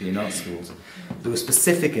institutions, particularly in art schools, that were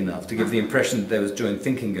specific enough to give the impression that there was joint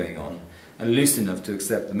thinking going on, and loose enough to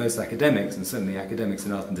accept that most academics, and certainly academics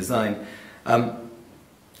in art and design, are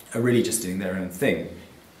really just doing their own thing.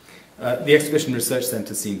 The Exhibition Research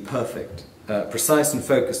Centre seemed perfect, precise and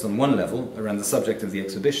focused on one level, around the subject of the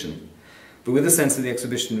exhibition, but with a sense that the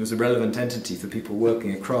exhibition was a relevant entity for people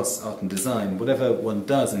working across art and design. Whatever one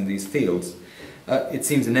does in these fields, it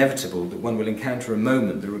seems inevitable that one will encounter a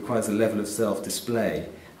moment that requires a level of self-display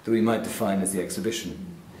that we might define as the exhibition.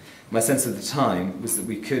 My sense at the time was that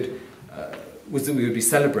we would be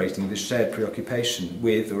celebrating this shared preoccupation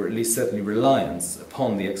with, or at least certainly reliance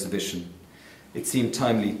upon, the exhibition. It seemed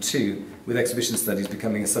timely too, with exhibition studies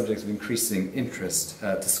becoming a subject of increasing interest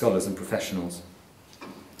to scholars and professionals.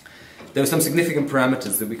 There were some significant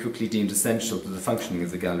parameters that we quickly deemed essential to the functioning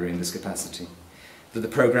of the gallery in this capacity. That the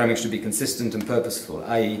programming should be consistent and purposeful,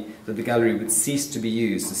 i.e. that the gallery would cease to be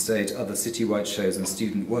used to stage other citywide shows and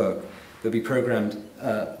student work, but be programmed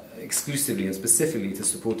exclusively and specifically to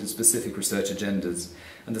support its specific research agendas,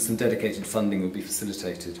 and that some dedicated funding would be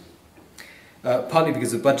facilitated. partly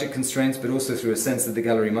because of budget constraints, but also through a sense that the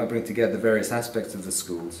gallery might bring together various aspects of the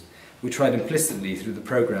schools. We tried implicitly through the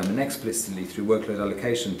programme and explicitly through workload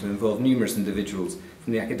allocation to involve numerous individuals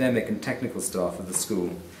from the academic and technical staff of the school,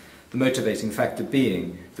 the motivating factor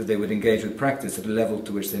being that they would engage with practice at a level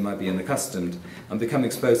to which they might be unaccustomed and become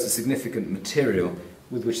exposed to significant material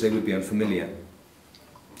with which they would be unfamiliar,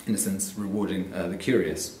 in a sense rewarding the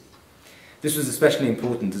curious. This was especially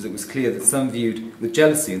important as it was clear that some viewed with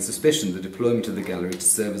jealousy and suspicion the deployment of the gallery to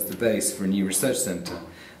serve as the base for a new research centre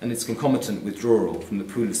and its concomitant withdrawal from the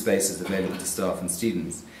pool of spaces available to staff and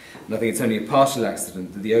students. And I think it's only a partial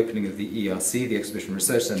accident that the opening of the ERC, the Exhibition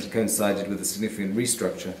Research Centre, coincided with a significant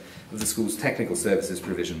restructure of the school's technical services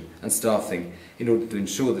provision and staffing in order to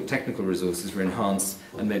ensure that technical resources were enhanced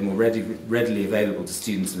and made more readily available to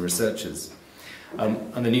students and researchers.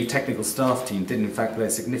 And the new technical staff team did in fact play a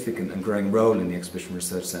significant and growing role in the Exhibition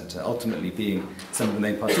Research Centre, ultimately being some of the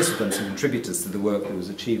main participants and contributors to the work that was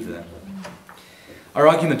achieved there. Our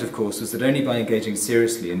argument, of course, was that only by engaging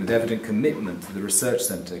seriously and with evident commitment to the research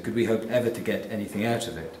centre could we hope ever to get anything out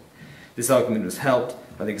of it. This argument was helped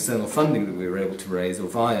by the external funding that we were able to raise or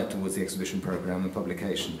via towards the exhibition programme and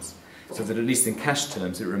publications, so that at least in cash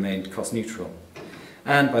terms it remained cost neutral,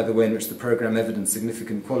 and by the way in which the programme evidenced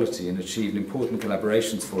significant quality and achieved important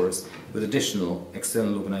collaborations for us with additional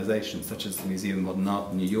external organisations such as the Museum of Modern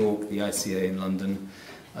Art in New York, the ICA in London,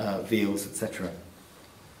 VEALS, etc.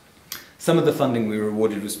 Some of the funding we were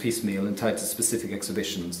awarded was piecemeal and tied to specific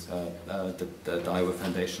exhibitions, the Iowa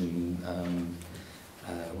Foundation,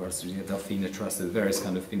 where else did we get, Delphina Trust, the various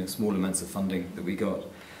kind of small amounts of funding that we got.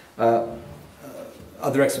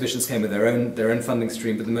 Other exhibitions came with their own funding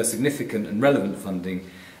stream, but the most significant and relevant funding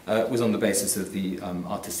was on the basis of the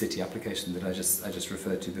Artist City application that I just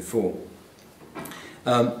referred to before,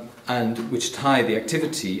 and which tie the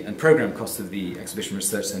activity and programme costs of the Exhibition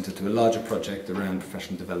Research Centre to a larger project around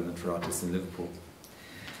professional development for artists in Liverpool.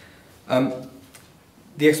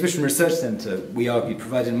 The Exhibition Research Centre, we argued,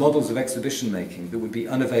 provided models of exhibition making that would be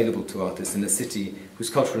unavailable to artists in a city whose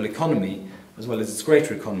cultural economy, as well as its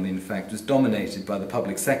greater economy in fact, was dominated by the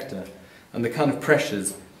public sector and the kind of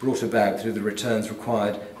pressures brought about through the returns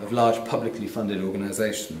required of large publicly funded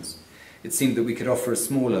organisations. It seemed that we could offer a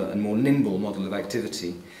smaller and more nimble model of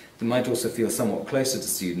activity that might also feel somewhat closer to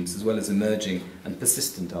students as well as emerging and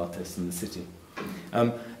persistent artists in the city.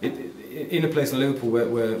 In a place like Liverpool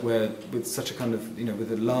where with such a kind of,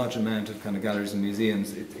 with a large amount of kind of galleries and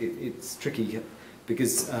museums, it's tricky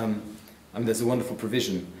because there's a wonderful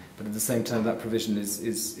provision, but at the same time that provision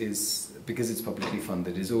is because it's publicly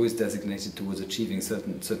funded, is always designated towards achieving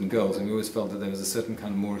certain goals, and we always felt that there was a certain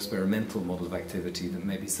kind of more experimental model of activity that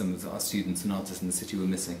maybe some of our students and artists in the city were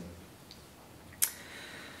missing.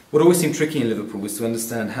 What always seemed tricky in Liverpool was to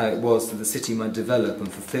understand how it was that the city might develop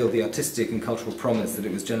and fulfil the artistic and cultural promise that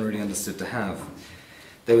it was generally understood to have.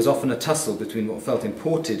 There was often a tussle between what felt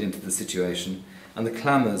imported into the situation and the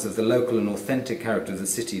clamours of the local and authentic character of the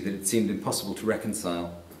city that it seemed impossible to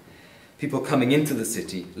reconcile. People coming into the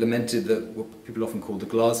city lamented that what people often call the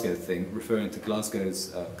Glasgow thing, referring to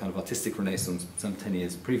Glasgow's kind of artistic renaissance some 10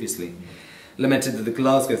 years previously, lamented that the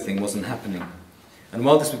Glasgow thing wasn't happening. And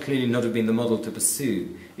while this would clearly not have been the model to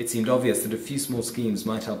pursue, it seemed obvious that a few small schemes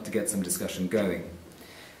might help to get some discussion going.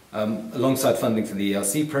 Alongside funding for the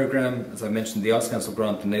ERC programme, as I mentioned, the Arts Council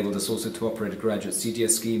grant enabled us also to operate a graduate studio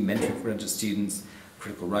scheme, mentoring for graduate students,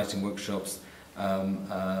 critical writing workshops,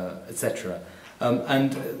 etc.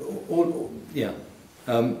 So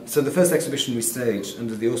the first exhibition we staged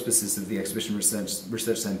under the auspices of the Exhibition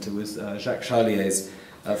Research Centre was Jacques Charlier's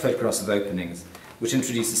Photographs of Openings, which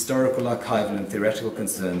introduced historical, archival and theoretical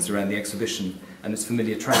concerns around the exhibition and its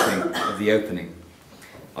familiar trapping of the opening.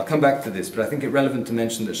 I'll come back to this, but I think it relevant to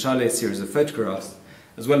mention that Charlier's series of photographs,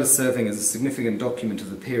 as well as serving as a significant document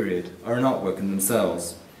of the period, are an artwork in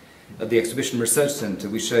themselves. At the Exhibition Research Centre,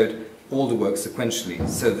 we showed all the work sequentially,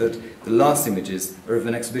 so that the last images are of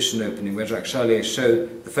an exhibition opening where Jacques Charlier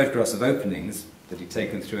showed the photographs of openings that he'd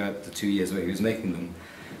taken throughout the 2 years where he was making them,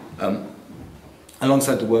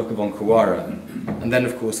 alongside the work of Onkuwara, and then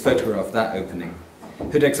of course photographed that opening.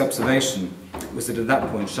 Hudek's observation was that at that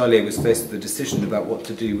point Charlier was faced with a decision about what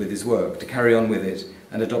to do with his work, to carry on with it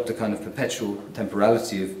and adopt a kind of perpetual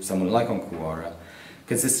temporality of someone like Onkuwara,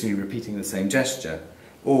 consistently repeating the same gesture,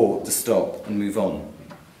 or to stop and move on.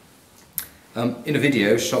 In a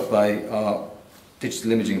video shot by our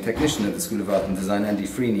digital imaging technician at the School of Art and Design, Andy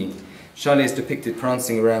Freeney, Charlier is depicted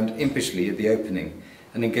prancing around impishly at the opening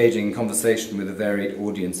and engaging in conversation with a varied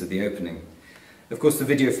audience at the opening. Of course, the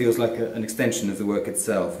video feels like an extension of the work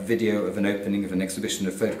itself, a video of an opening of an exhibition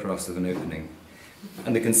of photographs of an opening.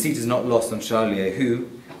 And the conceit is not lost on Charlier, who,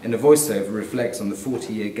 in a voiceover, reflects on the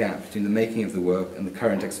 40-year gap between the making of the work and the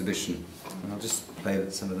current exhibition. And I'll just play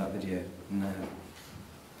some of that video now.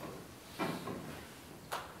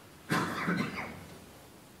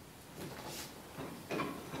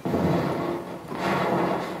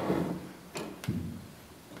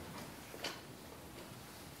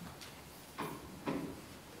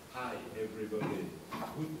 Hi everybody.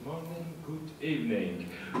 Good morning, good evening.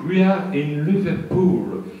 We are in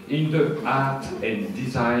Liverpool in the Art and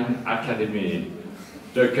Design Academy,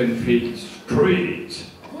 Dukenfield Street.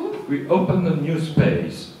 We open a new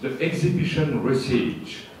space, the exhibition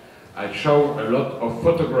Research. I show a lot of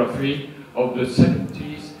photography of the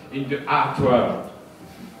 70s in the art world.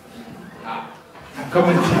 Come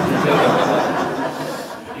and see together.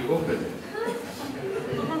 You open it.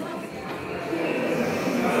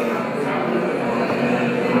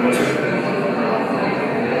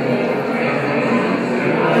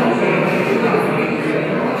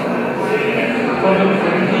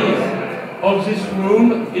 Of this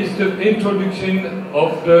room is the introduction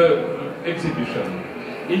of the exhibition.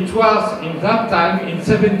 It was in that time, in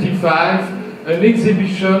 75, an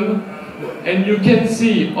exhibition, and you can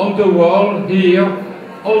see on the wall here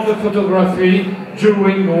all the photography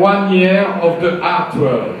during 1 year of the art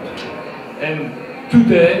world. And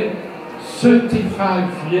today,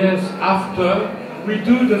 35 years after, we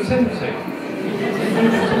do the same thing.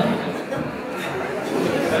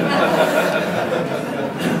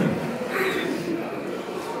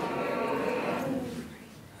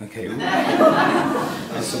 Okay.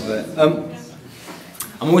 I'll stop there.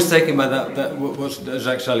 I'm always taken by what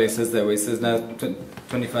Jacques Charlier says there, where he says now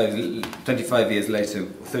 25 years later,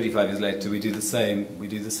 35 years later, we do the same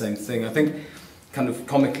thing. I think, kind of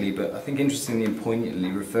comically, but I think interestingly and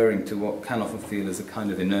poignantly, referring to what can often feel as a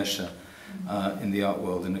kind of inertia in the art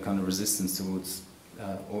world and a kind of resistance towards,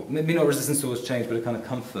 or maybe not resistance towards change, but a kind of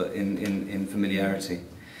comfort in familiarity.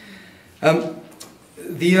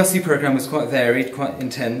 The ERC programme was quite varied, quite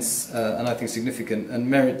intense, and I think significant, and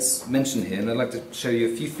merits mention here, and I'd like to show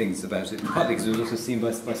you a few things about it, partly because it was also seen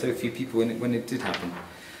by so few people when it did happen.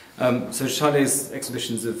 So Charlier's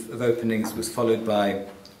exhibitions of openings was followed by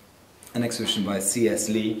an exhibition by C.S.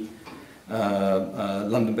 Lee,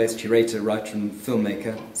 London-based curator, writer and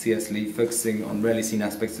filmmaker, C.S. Lee, focusing on rarely seen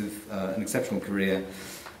aspects of an exceptional career,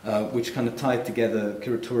 which kind of tied together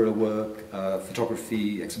curatorial work,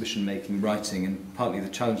 photography, exhibition making, writing, and partly the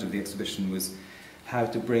challenge of the exhibition was how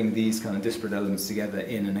to bring these kind of disparate elements together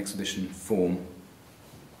in an exhibition form.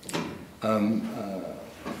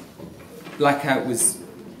 Blackout was,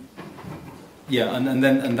 yeah, and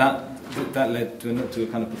that led to a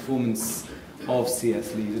kind of performance of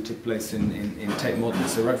C.S. Lee that took place in Tate Modern.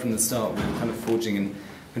 So right from the start, we were kind of forging and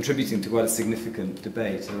contributing to quite a significant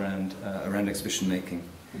debate around exhibition making.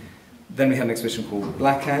 Then we had an exhibition called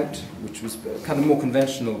Blackout, which was a kind of more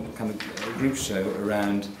conventional kind of group show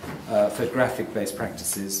around photographic-based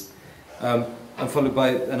practices, and followed by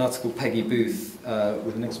an article Peggy Booth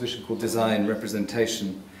with an exhibition called Design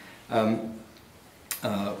Representation,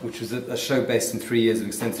 which was a show based on 3 years of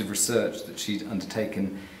extensive research that she'd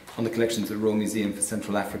undertaken on the collections at the Royal Museum for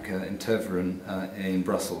Central Africa in Tervuren in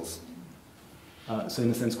Brussels. So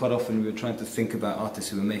in a sense, quite often we were trying to think about artists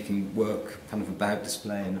who were making work kind of about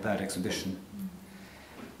display and about exhibition.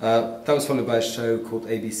 That was followed by a show called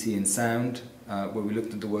ABC in Sound, where we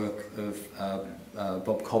looked at the work of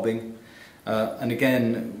Bob Cobbing. And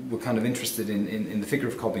again, we're kind of interested in the figure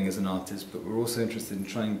of Cobbing as an artist, but we're also interested in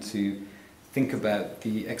trying to think about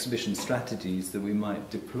the exhibition strategies that we might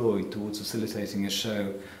deploy towards facilitating a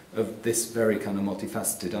show of this very kind of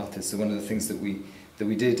multifaceted artist. So one of the things that we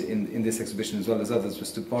did in this exhibition, as well as others,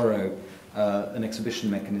 was to borrow an exhibition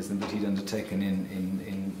mechanism that he'd undertaken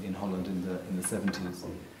in Holland in the 70s.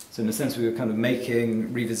 So in a sense, we were kind of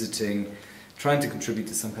making, revisiting, trying to contribute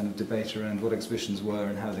to some kind of debate around what exhibitions were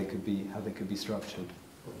and how they could be structured.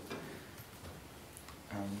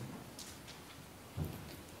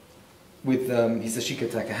 With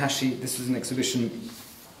Hisashika Takahashi, this was an exhibition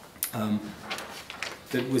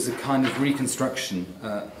that was a kind of reconstruction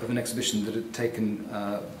of an exhibition that had taken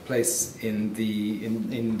place in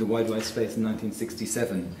the Wide Space in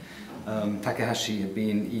 1967. Takahashi had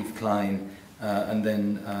been Yves Klein and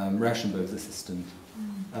then Rauschenberg's assistant,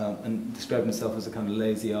 and described himself as a kind of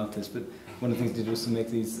lazy artist. But one of the things he did was to make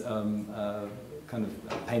these kind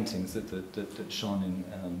of paintings that shone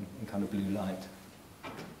in kind of blue light.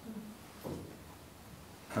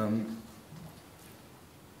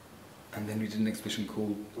 And then we did an exhibition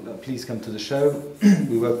called Please Come to the Show.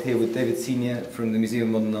 We worked here with David Senior from the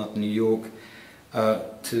Museum of Modern Art in New York,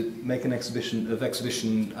 to make an exhibition of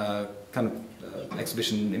exhibition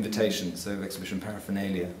exhibition invitations, so exhibition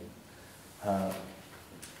paraphernalia,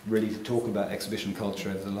 really to talk about exhibition culture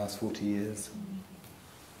over the last 40 years.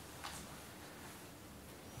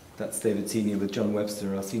 That's David Senior with John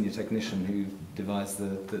Webster, our senior technician, who devised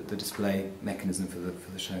the display mechanism for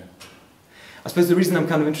the show. I suppose the reason I'm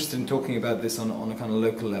kind of interested in talking about this on a kind of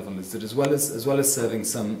local level is that as well as serving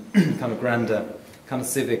some kind of grander, kind of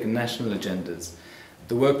civic and national agendas,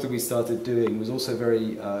 the work that we started doing was also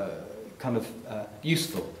very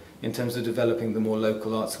useful in terms of developing the more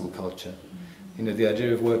local art school culture. You know, the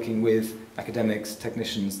idea of working with academics,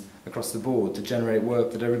 technicians across the board to generate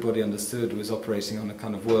work that everybody understood was operating on a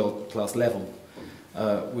kind of world-class level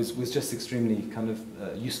was just extremely kind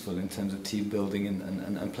of useful in terms of team building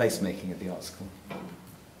and placemaking at the art school.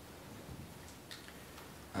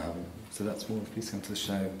 So that's more, please come to the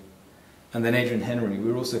show. And then Adrian Henry, we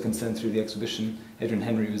were also concerned through the exhibition. Adrian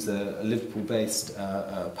Henry was a Liverpool-based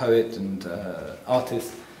poet and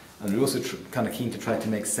artist, and we were also kind of keen to try to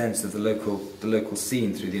make sense of the local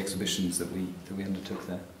scene through the exhibitions that we undertook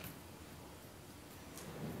there.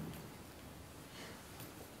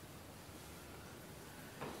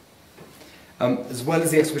 As well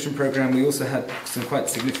as the exhibition program, we also had some quite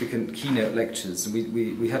significant keynote lectures.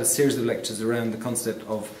 We had a series of lectures around the concept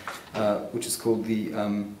of, which is called the,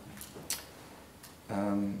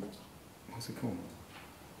 what's it called?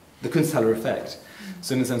 The Kunsthalle effect.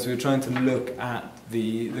 So in a sense, we were trying to look at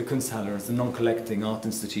the Kunsthalle as a non-collecting art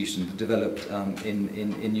institution that developed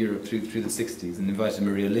in Europe through the 60s, and invited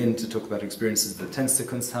Maria Lind to talk about experiences at the Tenster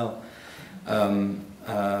Kunsthalle,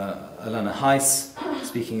 Alana Heiss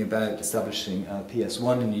speaking about establishing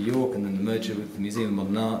PS1 in New York and then the merger with the Museum of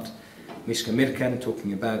Modern Art, Mishka Mirkan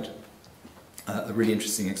talking about a really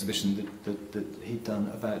interesting exhibition that he'd done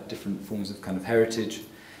about different forms of kind of heritage,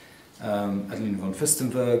 Adeline von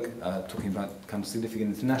Fürstenberg talking about kind of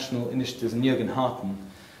significant international initiatives, and Jürgen Harten,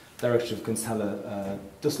 director of Kunsthalle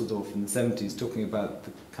Düsseldorf in the 70s, talking about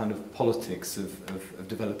the kind of politics of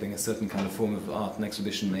developing a certain kind of form of art and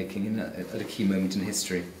exhibition making at a key moment in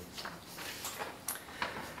history.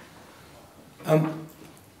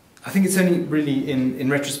 I think it's only really in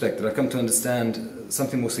retrospect that I come to understand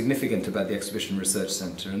something more significant about the Exhibition Research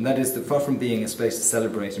Centre, and that is that far from being a space to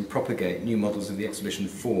celebrate and propagate new models of the exhibition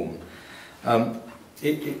form,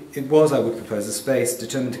 it was, I would propose, a space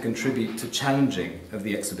determined to contribute to challenging of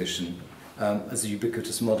the exhibition as a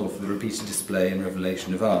ubiquitous model for the repeated display and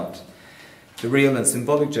revelation of art. The real and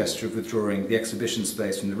symbolic gesture of withdrawing the exhibition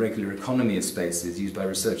space from the regular economy of spaces used by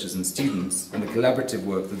researchers and students, and the collaborative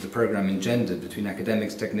work that the programme engendered between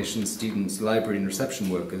academics, technicians, students, library and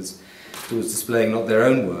reception workers towards displaying not their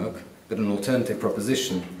own work, but an alternative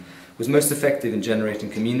proposition, was most effective in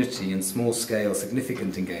generating community and small-scale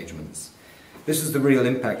significant engagements. This was the real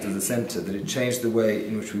impact of the centre, that it changed the way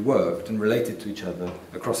in which we worked and related to each other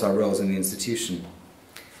across our roles in the institution.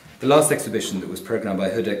 The last exhibition that was programmed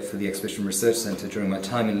by Hudek for the Exhibition Research Centre during my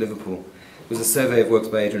time in Liverpool was a survey of works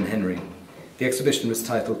by Adrian Henry. The exhibition was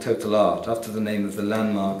titled Total Art, after the name of the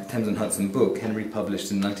landmark Thames and Hudson book Henry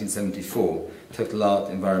published in 1974, Total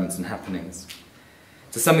Art, Environments and Happenings.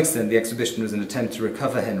 To some extent, the exhibition was an attempt to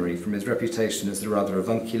recover Henry from his reputation as a rather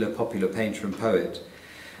avuncular, popular painter and poet,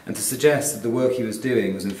 and to suggest that the work he was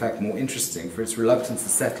doing was in fact more interesting for its reluctance to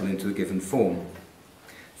settle into a given form.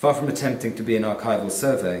 Far from attempting to be an archival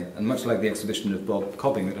survey, and much like the exhibition of Bob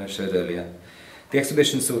Cobbing that I showed earlier, the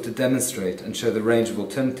exhibition sought to demonstrate and show the range of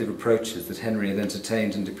alternative approaches that Henry had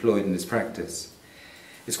entertained and deployed in his practice.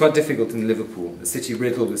 It's quite difficult in Liverpool, a city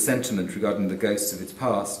riddled with sentiment regarding the ghosts of its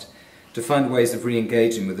past, to find ways of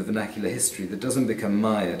re-engaging with a vernacular history that doesn't become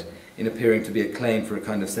mired in appearing to be a claim for a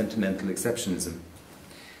kind of sentimental exceptionism.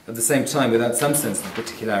 At the same time, without some sense of the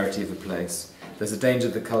particularity of a place, there's a danger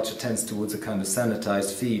that culture tends towards a kind of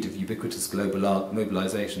sanitized feed of ubiquitous global art,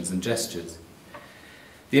 mobilizations and gestures.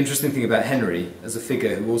 The interesting thing about Henry, as a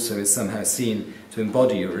figure who also is somehow seen to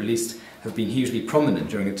embody, or at least have been hugely prominent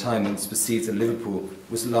during a time when it's perceived that Liverpool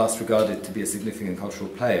was last regarded to be a significant cultural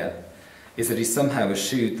player, is that he somehow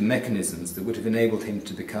eschewed the mechanisms that would have enabled him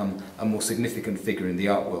to become a more significant figure in the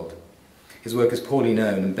art world. His work is poorly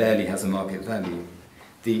known and barely has a market value.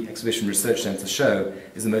 The Exhibition Research Centre show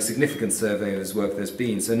is the most significant survey of his work there's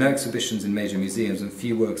been, so no exhibitions in major museums and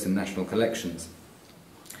few works in national collections.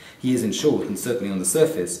 He is, in short, and certainly on the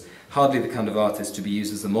surface, hardly the kind of artist to be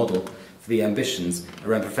used as a model for the ambitions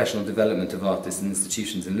around professional development of artists and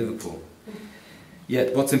institutions in Liverpool.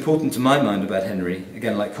 Yet what's important to my mind about Henry,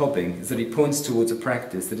 again like Cobbing, is that he points towards a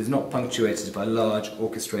practice that is not punctuated by large,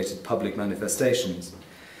 orchestrated public manifestations,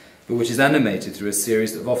 but which is animated through a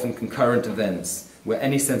series of often concurrent events where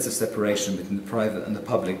any sense of separation between the private and the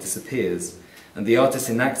public disappears, and the artist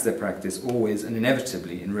enacts their practice always and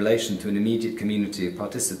inevitably in relation to an immediate community of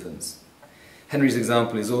participants. Henry's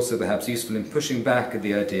example is also perhaps useful in pushing back at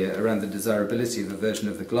the idea around the desirability of a version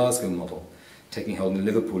of the Glasgow model, taking hold in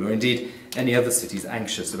Liverpool, or indeed any other cities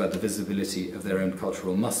anxious about the visibility of their own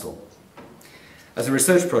cultural muscle. As a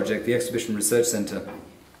research project, the Exhibition Research Centre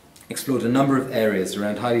explored a number of areas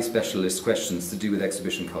around highly specialist questions to do with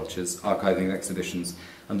exhibition cultures, archiving of exhibitions,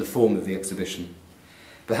 and the form of the exhibition.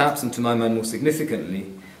 Perhaps, and to my mind more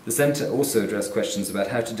significantly, the Centre also addressed questions about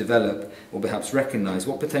how to develop, or perhaps recognise,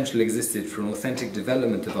 what potential existed for an authentic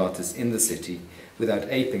development of artists in the city without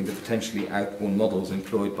aping the potentially outworn models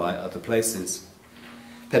employed by other places.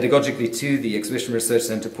 Pedagogically too, the Exhibition Research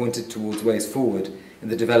Centre pointed towards ways forward in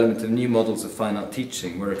the development of new models of fine art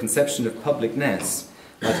teaching, where a conception of publicness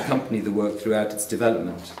might accompany the work throughout its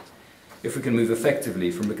development. If we can move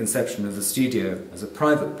effectively from a conception of the studio as a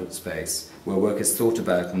private space where work is thought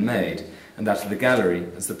about and made, and that of the gallery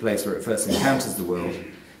as the place where it first encounters the world,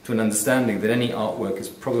 to an understanding that any artwork is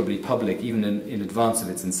probably public even in advance of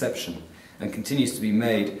its inception, and continues to be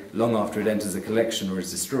made long after it enters a collection or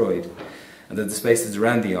is destroyed, and that the spaces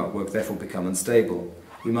around the artwork therefore become unstable,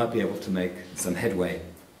 we might be able to make some headway.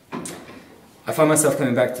 I find myself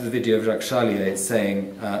coming back to the video of Jacques Charlier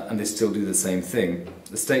saying, and they still do the same thing,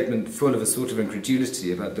 a statement full of a sort of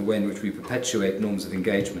incredulity about the way in which we perpetuate norms of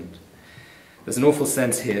engagement. There's an awful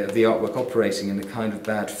sense here of the artwork operating in a kind of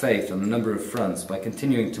bad faith on a number of fronts by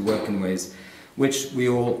continuing to work in ways which we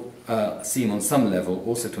all seem on some level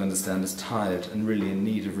also to understand as tired and really in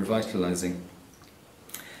need of revitalising.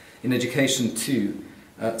 In education too,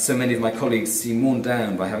 so many of my colleagues seem worn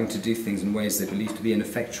down by having to do things in ways they believe to be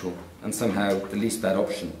ineffectual and somehow the least bad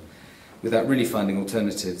option, without really finding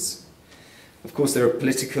alternatives. Of course, there are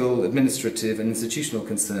political, administrative and institutional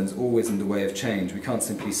concerns always in the way of change. We can't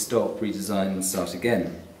simply stop, redesign and start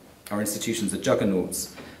again. Our institutions are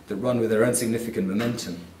juggernauts that run with their own significant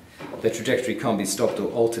momentum. Their trajectory can't be stopped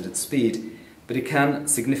or altered at speed, but it can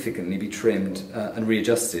significantly be trimmed and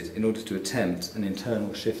readjusted in order to attempt an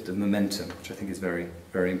internal shift of momentum, which I think is very,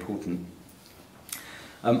 very important.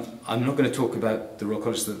 I'm not going to talk about the Royal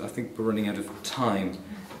College, I think we're running out of time,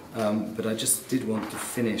 but I just did want to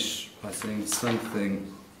finish by saying something.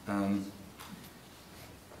 What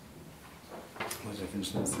did I finish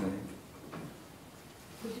by saying?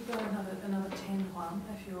 Would you go another 10, Juan,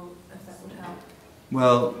 if that would help?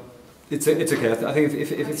 Well, it's okay. I think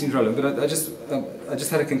if it seems relevant, but I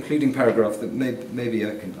just had a concluding paragraph that maybe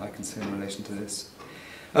I can say in relation to this.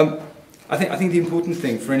 I think the important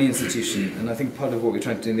thing for any institution, and I think part of what we're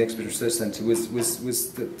trying to do in the Exhibition Research Centre was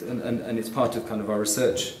that, and it's part of kind of our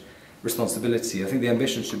research responsibility. I think the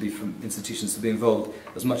ambition should be for institutions to be involved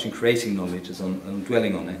as much in creating knowledge as on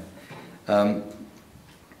dwelling on it.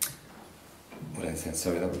 What did I say?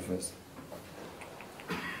 Sorry, that was first.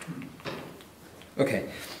 Okay,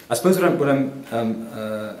 I suppose what I'm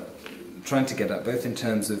trying to get at, both in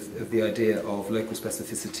terms of the idea of local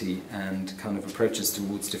specificity and kind of approaches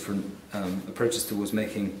towards different approaches towards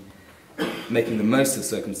making the most of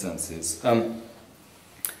circumstances,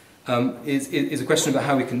 is a question about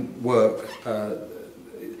how we can work. A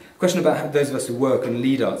question about how those of us who work and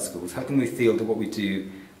lead art schools, how can we feel that what we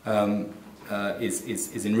do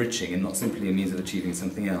is enriching and not simply a means of achieving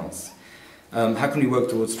something else? How can we work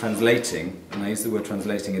towards translating, and I use the word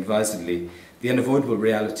translating advisedly, the unavoidable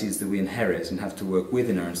realities that we inherit and have to work with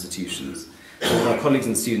in our institutions, so that our colleagues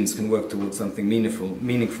and students can work towards something meaningful,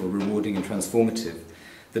 rewarding and transformative,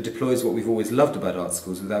 that deploys what we've always loved about art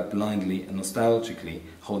schools without blindly and nostalgically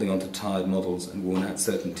holding on to tired models and worn-out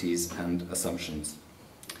certainties and assumptions.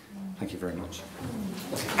 Thank you very much.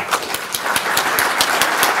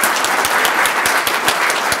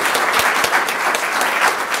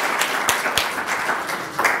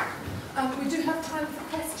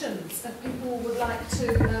 If people would like to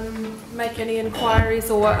make any inquiries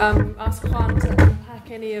or ask Juan to unpack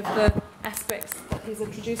any of the aspects that he's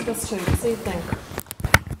introduced us to this evening.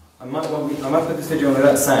 I might put this video on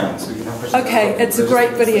without sound so we can have questions. Okay, it's a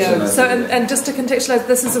great video. So, and just to contextualise,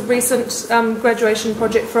 this is a recent graduation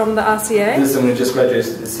project from the RCA. This is someone who just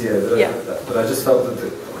graduated this year, but I just felt that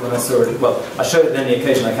when I saw it, well, I show it on any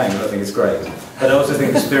occasion I can because I think it's great. But I also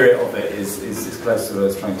think the spirit of it is close to what I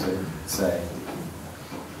was trying to say.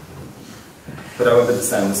 But I won't put the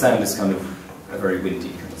sound. The sound is kind of a very windy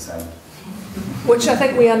kind of sound. Which I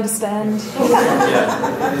think we understand.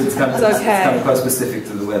 Yeah, it's kind of quite specific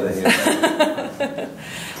to the weather here.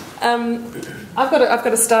 I've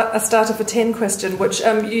got a starter for 10 question, which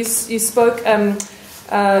you spoke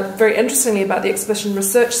very interestingly about the Exhibition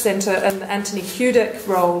Research Centre and the Anthony Hudick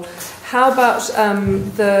role. How about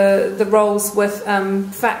the roles with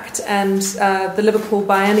FACT and the Liverpool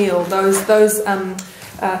Biennial, those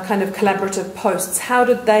kind of collaborative posts? How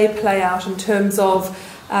did they play out in terms of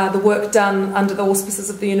the work done under the auspices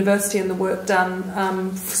of the university and the work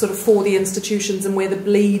done sort of for the institutions, and where the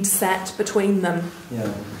bleed sat between them?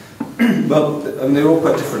 Yeah. Well, they're all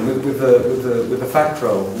quite different. With the FACT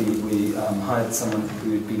role, we hired someone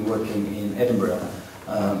who had been working in Edinburgh,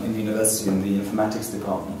 in the university in the informatics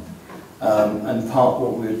department. And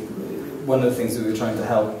one of the things we were trying to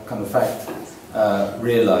help kind of FACT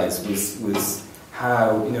realise was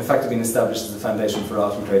how, FACT had been established as a foundation for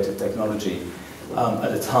art and creative technology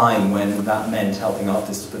at a time when that meant helping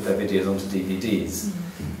artists to put their videos onto DVDs.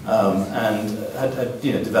 And had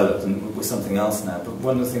developed and was something else now. But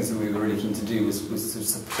one of the things that we were really keen to do was to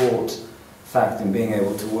support FACT in being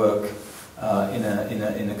able to work in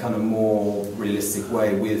a kind of more realistic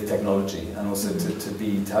way with technology, and also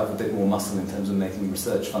to have a bit more muscle in terms of making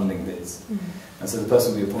research funding bids. And so the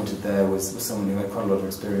person we appointed there was someone who had quite a lot of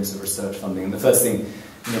experience of research funding. And the first thing,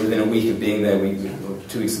 within a week of being there, or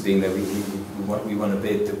 2 weeks of being there, we won a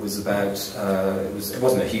bid that was about, it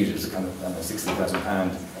wasn't a huge, it was a kind of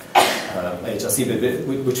 £60,000 HRC bid,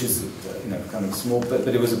 which was kind of small, but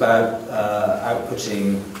it was about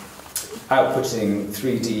outputting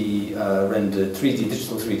 3D rendered,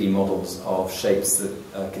 digital 3D models of shapes that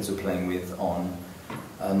kids were playing with on,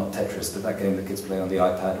 not Tetris, but that game that kids play on the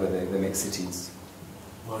iPad where they make cities.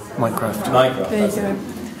 Minecraft. There you go.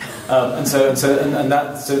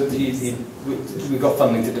 We got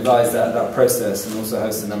funding to devise that process, and also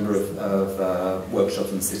host a number of workshops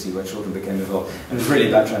in the city where children became involved. And it was really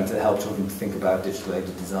about trying to help children to think about digital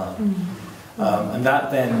aided design. And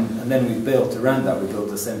then we built around that. We built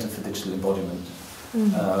a Centre for Digital Embodiment,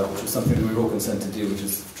 which was something that we were all concerned to do, which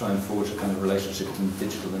is try and forge a kind of relationship between the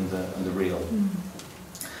digital and the real.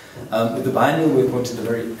 With the biennial, we appointed a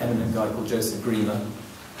very eminent guy called Joseph Greener,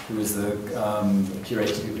 who was the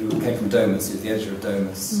curator, who came from Domus. He was the editor of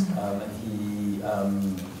Domus, and he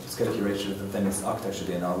was co-curator of the Venice Architecture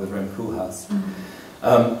Biennale with Rem Koolhaas.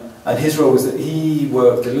 And his role was that he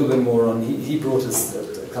worked a little bit more on, he brought us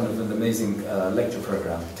kind of an amazing lecture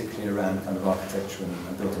program, particularly around kind of architecture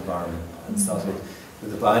and built environment, and started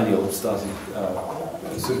with the biennial, started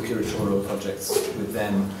sort of curatorial projects with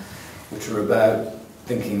them, which were about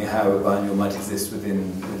thinking how a biennial might exist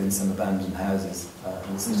within some abandoned houses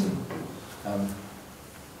in the city.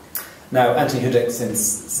 Now, Anthony Hudick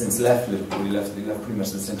since left Liverpool, he left pretty much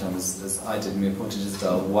at the same time as I did, and we appointed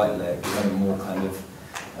Isabel Whiteleg, kind of more kind of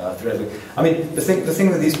thread. I mean, the thing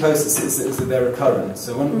with these posts is that they're recurrent.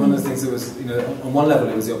 So one of the things that was, on one level,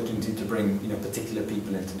 it was the opportunity to bring particular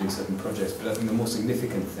people in to do certain projects. But I think the more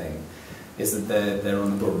significant thing is that they're on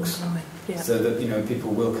the books, so that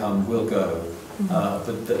people will come, will go.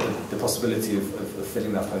 But the possibility of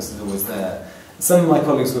filling that post is always there. Some of my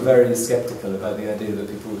colleagues were very sceptical about the idea that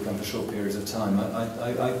people would come for short periods of time.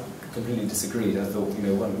 I completely disagreed. I thought,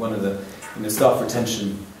 one of the staff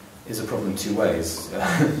retention is a problem two ways.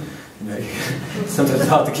 Sometimes it's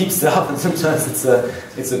hard to keep staff, and sometimes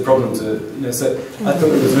it's a problem to So I thought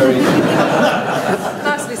it was very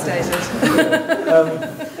nicely stated.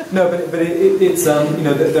 No, but it's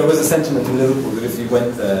there was a sentiment in Liverpool that if you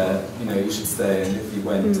went there, you should stay, and if you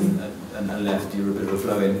went and left, you were a bit of a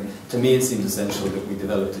flow-in. To me, it seemed essential that we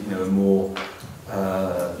developed a more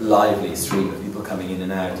lively stream of people coming in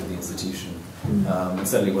and out of the institution. And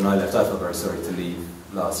certainly when I left, I felt very sorry to leave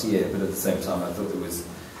last year, but at the same time, I thought it was,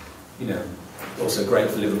 also great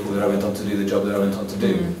for Liverpool that I went on to do the job that I went on to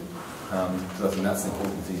do. Because I think that's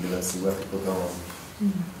important for university, where people go on.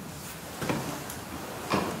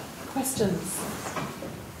 Questions?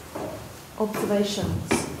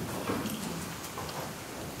 Observations?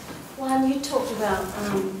 Juan, you talked about,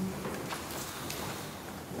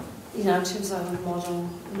 in terms of a model,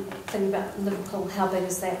 thinking about Liverpool, how big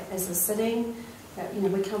is that as a city?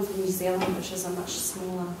 We come from New Zealand, which is a much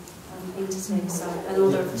smaller entity, so in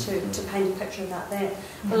order to paint a picture about that.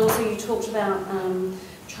 But also you talked about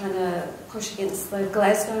trying to push against the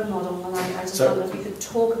Glasgow model, and I just wondered if you could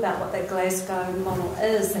talk about what that Glasgow model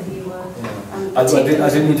is that you were I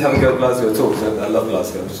didn't need to have a go at Glasgow at all, because I love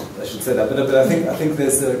Glasgow, I should say that. But I think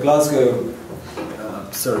there's Glasgow,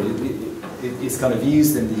 it's kind of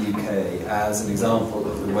used in the UK as an example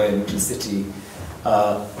of the way in which a city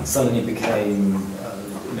suddenly became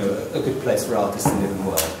a good place for artists to live and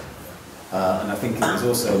work. And I think it was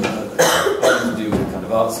also to do with kind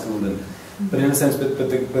of art school, but in a sense, it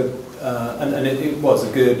was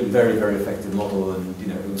a good and very, very effective model, and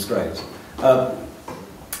it was great.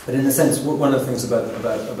 But But in a sense, one of the things about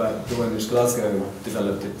the way in which Glasgow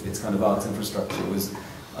developed its kind of arts infrastructure was,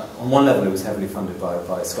 on one level, it was heavily funded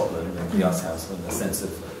by Scotland and the Arts Council in a sense of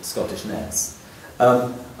Scottishness.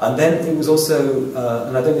 And then it was also,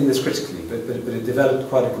 and I don't mean this critically, but it developed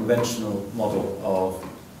quite a conventional model of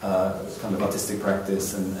kind of artistic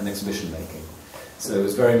practice and exhibition making. So it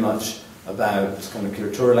was very much about kind of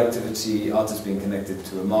curatorial activity, artists being connected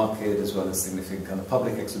to a market, as well as significant kind of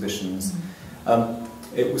public exhibitions.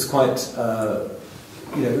 It was quite,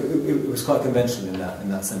 it was quite conventional in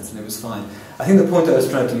that sense, and it was fine. I think the point I was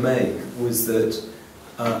trying to make was that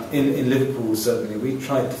in Liverpool, certainly, we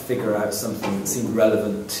tried to figure out something that seemed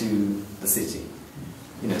relevant to the city.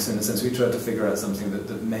 So in a sense, we tried to figure out something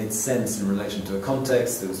that made sense in relation to a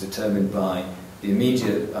context that was determined by the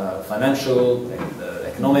immediate financial,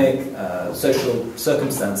 economic, social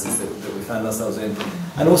circumstances that we found ourselves in,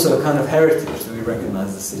 and also a kind of heritage that we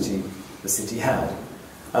recognised the city had.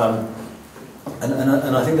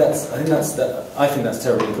 And I think that's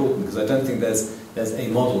terribly important, because I don't think there's a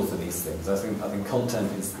model for these things. I think content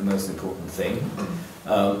is the most important thing,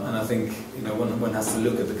 and I think one has to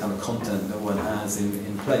look at the kind of content that one has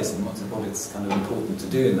in place and what it's kind of important to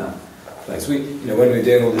do in that place. When we were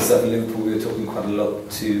doing all this stuff in Liverpool, we were talking quite a lot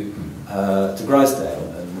to Grisdale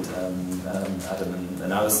and Adam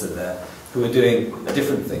and Alistair there, who were doing a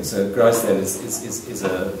different thing. So Grisdale is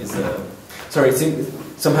a sorry, it seems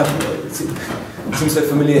so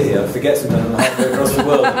familiar here. I forget sometimes I'm halfway across the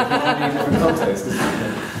world in a different context.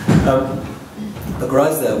 But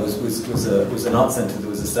Grisdale was an art centre that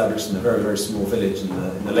was established in a very, very small village in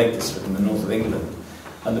the Lake District in the north of England.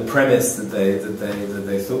 And the premise that they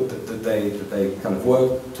thought that they kind of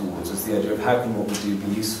worked towards was the idea of how can what we do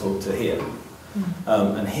be useful to here.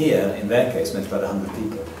 And here, in their case, meant about 100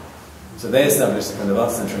 people. So they established a kind of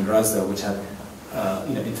art centre in Grisdale, which had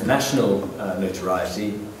international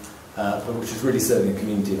notoriety, but which was really serving a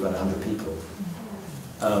community of about 100 people.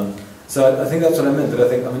 So I think that's what I meant.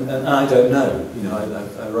 But and I don't know.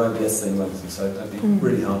 I arrived yesterday in London, so I'd be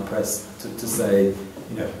really hard pressed to say,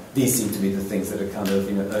 these seem to be the things that are kind of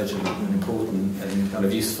urgent and important and kind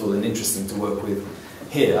of useful and interesting to work with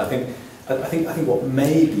here. I think what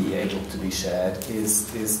may be able to be shared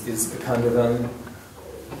is a kind of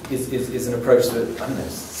is an approach that, I don't know,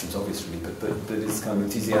 it seems obvious really, but is kind of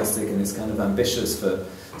enthusiastic and is kind of ambitious for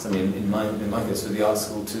something in my case for the art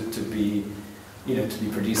school to be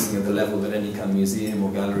producing at the level that any kind of museum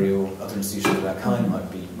or gallery or other institution of that kind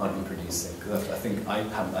might be producing. Because I think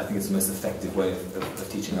it's the most effective way of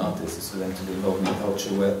teaching artists is for them to be involved in a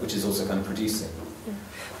culture which is also kind of producing.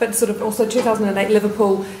 But sort of also 2008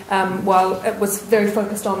 Liverpool, while it was very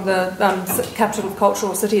focused on the capital of culture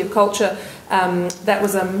or city of culture, that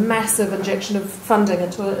was a massive injection of funding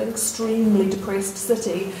into an extremely depressed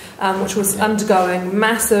city, which was undergoing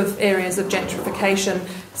massive areas of gentrification.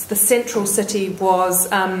 The central city was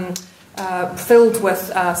filled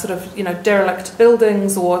with derelict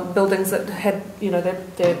buildings, or buildings that had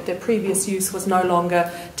their previous use was no longer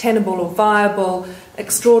tenable or viable.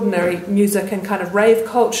 Extraordinary music and kind of rave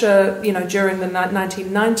culture, during the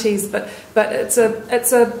 1990s. But it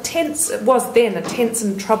was then a tense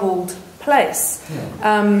and troubled place.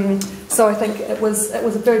 So I think it was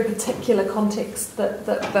a very particular context that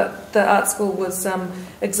the art school was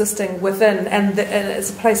existing within, and it's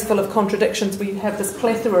a place full of contradictions where you have this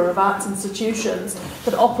plethora of arts institutions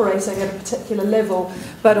that are operating at a particular level,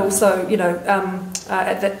 but also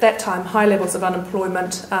at that time high levels of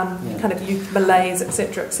unemployment, kind of youth malaise,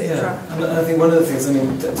 etc., etc. Yeah, and I think one of the things,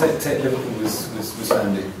 Tate Liverpool was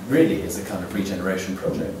founded really as a kind of regeneration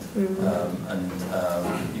project,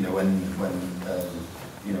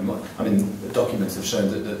 when documents have shown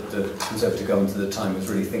that the Conservative government at the time was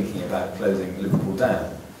really thinking about closing Liverpool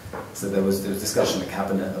down. So there was discussion in the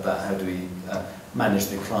cabinet about how do we manage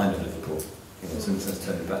the decline of Liverpool, so in the sense of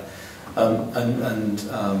turning it back.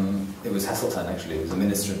 It was Heseltine actually, who was a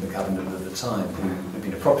minister in the cabinet at the time, who had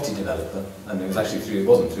been a property developer, and it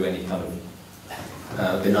wasn't through any kind of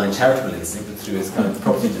benign charitable instinct, but through his kind of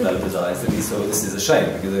property developer's eyes, that he saw this is a shame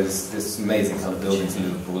because there's this amazing kind of buildings in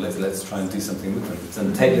Liverpool. Let's try and do something with them.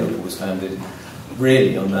 And Tate Liverpool was founded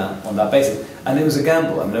really on that basis, and it was a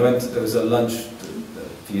gamble. There was a lunch a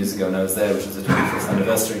few years ago when I was there, which was the 25th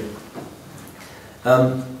anniversary.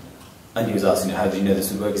 And he was asking, how do you know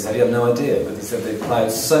this would work? He said, he had no idea, but he said they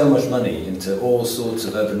applied so much money into all sorts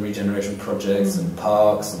of urban regeneration projects and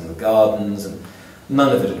parks and the gardens, and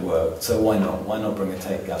none of it had worked, so why not? Why not bring a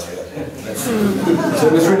Tate gallery up here? So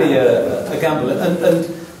it was really a gamble. And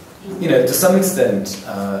you know, to some extent,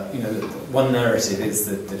 you know, one narrative is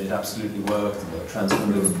that it absolutely worked and it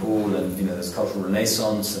transformed Liverpool, and you know, there's cultural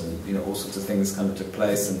renaissance, and you know, all sorts of things kind of took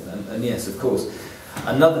place, and yes, of course.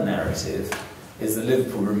 Another narrative is that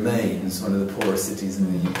Liverpool remains one of the poorest cities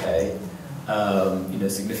in the UK. You know,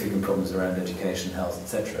 significant problems around education, health,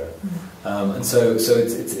 etc. And so it's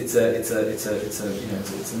an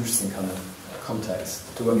interesting kind of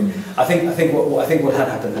context to work in. I think what had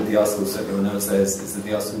happened at the art school, certainly when I was there, is that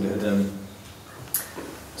the art school had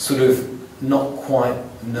sort of not quite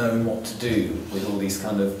known what to do with all these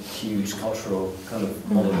kind of huge cultural kind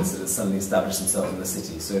of monoliths that had suddenly established themselves in the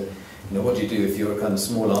city. So, you know, what do you do if you're a kind of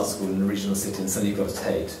small art school in a regional city and suddenly you've got a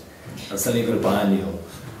Tate, and suddenly you've got a biennial,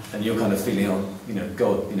 and you're kind of feeling on, you know,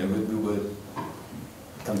 God, you know, we were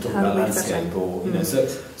kind of talking about landscape, or you know, so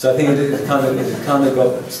I think it kind of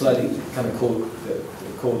got slightly kind of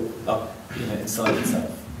caught up, you know, inside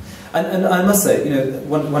itself. And I must say, you know,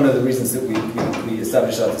 one of the reasons that we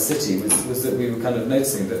established Art City was that we were kind of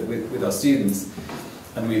noticing that with our students,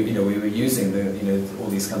 and we were using all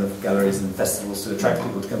these kind of galleries and festivals to attract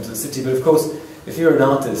people to come to the city. But of course, if you're an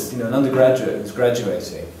artist, you know, an undergraduate who's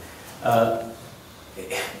graduating,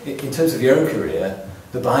 in terms of your own career,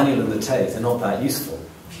 the biennial and the Tate are not that useful.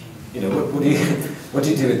 You know, what do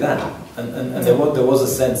you do with that? And there was a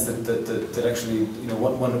sense that actually, you know,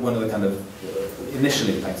 one of the kind of initial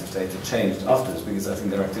impacts of Tate had changed afterwards, because I think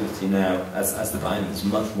their activity now, as the biennial, is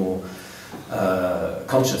much more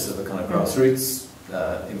conscious of the kind of grassroots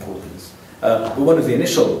importance. But one of the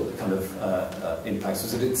initial kind of impacts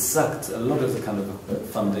was that it sucked a lot of the kind of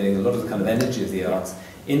funding, a lot of the kind of energy of the arts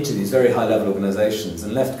into these very high-level organisations,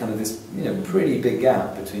 and left kind of this, you know, pretty big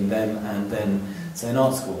gap between them and then, say, an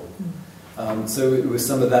art school. So it was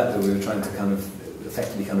some of that we were trying to kind of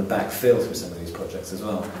effectively kind of backfill through some of these projects as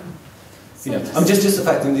well. You know, just the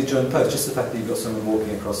fact that you join post, just the fact that you've got someone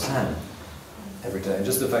walking across town every day,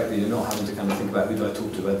 just the fact that you're not having to kind of think about who do I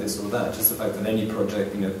talk to about this or that, just the fact that any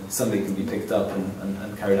project, you know, somebody can be picked up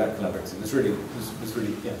and carried out collaboratively was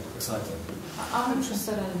really exciting. I'm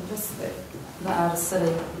interested in just the Artist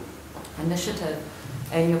City initiative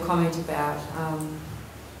and your comment about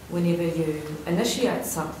whenever you initiate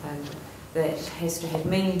something that has to have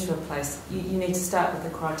meaning to a place, you need to start with the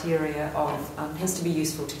criteria of has to be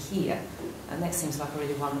useful to hear, and that seems like a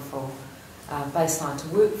really wonderful baseline to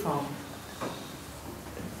work from.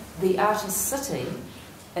 The Artist City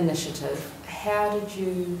initiative, how did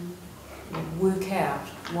you work out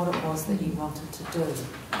what it was that you wanted to do?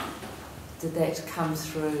 Did that come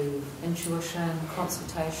through intuition,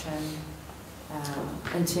 consultation?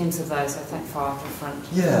 In terms of those, I think 5 different.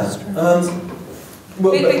 Yeah.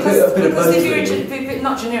 Well, because they're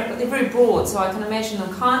not generic, but they're very broad. So I can imagine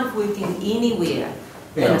them kind of working anywhere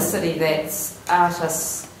in a city that's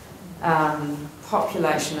artists'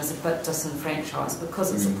 population is a bit disenfranchised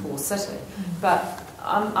because it's a poor city. But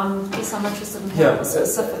I guess I'm interested in how it's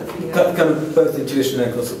specific for you. Kind of both intuition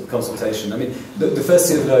and consultation. I mean, the first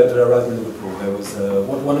year that I arrived in Liverpool, there was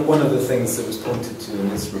one of the things that was pointed to in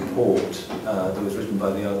this report that was written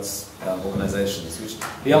by the arts organisations, which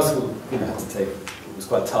the art school had to take. It was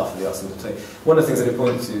quite tough for the art school to take. One of the things that it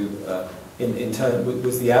pointed to in turn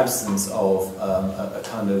was the absence of a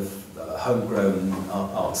kind of homegrown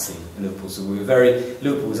art scene in Liverpool. So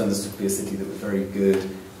Liverpool was understood to be a city that was very good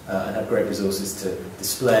and had great resources to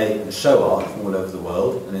display and show art from all over the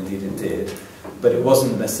world, and indeed it did, but it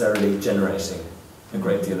wasn't necessarily generating a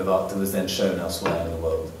great deal of art that was then shown elsewhere in the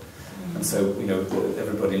world. And so,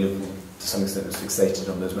 everybody in Liverpool, to some extent, was fixated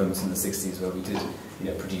on those moments in the 60s where we did,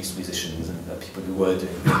 produce musicians and people who were doing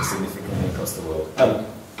things significantly across the world.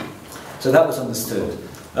 So that was understood.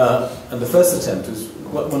 And the first attempt was,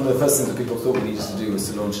 one of the first things that people thought we needed to do was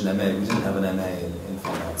to launch an MA. We didn't have an MA in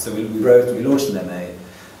fine arts. So we launched an MA,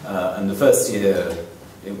 and the first year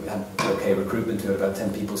it had okay recruitment. We had about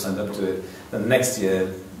 10 people signed up to it. And the next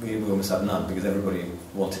year we almost had none because everybody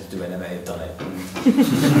wanted to do an MA had done it.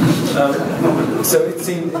 So it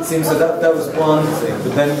seems that was one thing.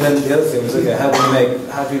 But then the other thing was, okay, how do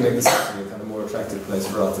we make the city a kind of more attractive place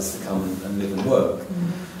for artists to come and live and work?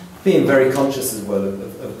 Being very conscious as well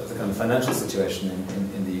of the kind of financial situation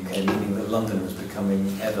in the UK, meaning that London was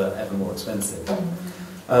becoming ever more expensive.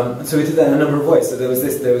 And so we did that in a number of ways. So there was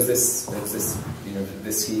this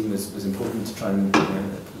scheme was important to try and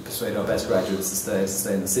persuade our best graduates to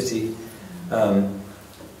stay in the city.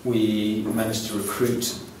 We managed to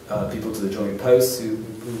recruit people to the joint posts who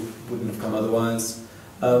wouldn't have come otherwise.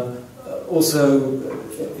 Also,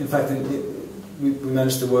 in fact, we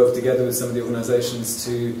managed to work together with some of the organisations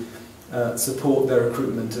to support their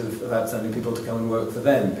recruitment of outstanding people to come and work for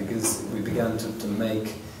them, because we began to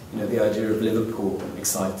make you know, the idea of Liverpool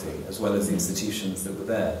exciting, as well as the institutions that were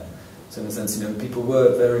there. So in a sense, you know, people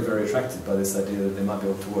were very, very attracted by this idea that they might be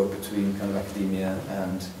able to work between kind of academia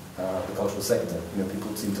and the cultural sector. You know,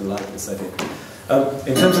 people seem to like this idea.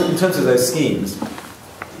 In terms of those schemes,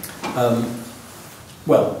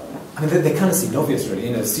 well, I mean, they kind of seemed obvious, really.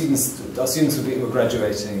 You know, our students were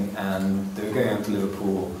graduating and they were going out to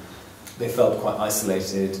Liverpool. They felt quite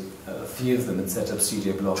isolated. A few of them had set up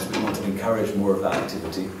studio blocks, but we wanted to encourage more of that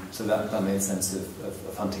activity. So that made sense of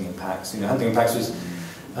hunting in packs. You know, hunting in packs was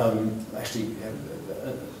actually,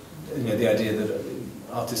 you know, the idea that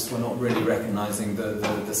artists were not really recognising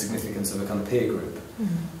the significance of a kind of peer group.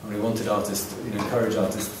 Mm-hmm. And we wanted artists, you know, encourage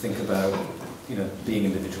artists to think about, you know, being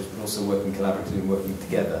individuals, but also working collaboratively and working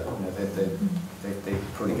together. You know, they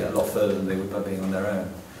probably get a lot further than they would by being on their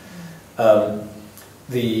own.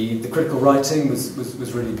 The critical writing was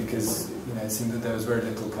really because, you know, it seemed that there was very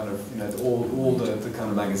little kind of, you know, all the kind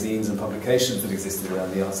of magazines and publications that existed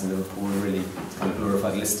around the arts in Liverpool were really kind of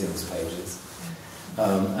glorified listings pages.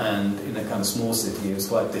 And in a kind of small city, it was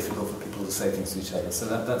quite difficult for people to say things to each other. So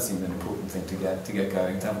that seemed an important thing to get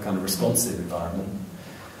going, to have a kind of responsive environment.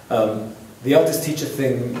 The artist-teacher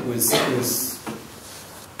thing was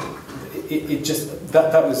it just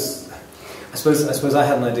that was. I suppose I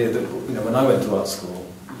had an idea that, you know, when I went to art school,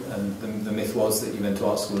 and the myth was that you went to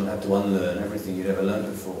art school and had to unlearn everything you'd ever learned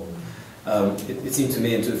before. It seemed to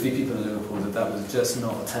me and to a few people in Liverpool that was just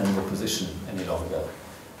not a tenable position any longer.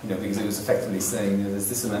 You know, because it was effectively saying, you know, there's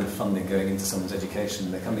this amount of funding going into someone's education,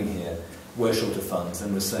 and they're coming here, we're short of funds,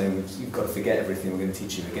 and we're saying, you've got to forget everything, we're going to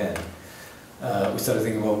teach you again. We started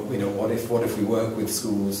thinking, well, you know, what if we work with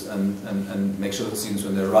schools and make sure that students,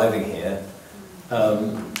 when they're arriving here,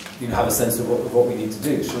 you know, have a sense of what we need to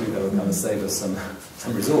do. Surely that would kind of save us some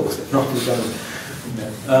resource. If not, we kind of, you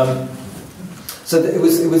know. So it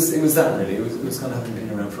was that really. It was kind of having been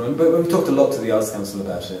around for a while. But we talked a lot to the Arts Council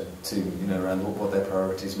about it too. You know, around what their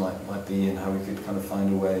priorities might be and how we could kind of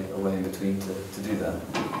find a way in between to do that.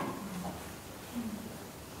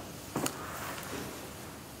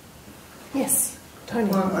 Yes,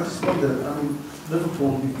 Tony. Well, I just wonder. I mean,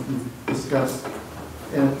 Liverpool we've discussed.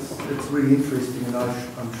 And it's really interesting, and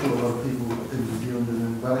I'm sure a lot of people in New Zealand and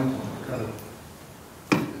in Wellington kind of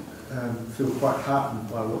feel quite heartened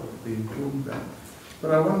by what we've been talking about.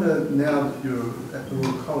 But I wonder, now that you're at the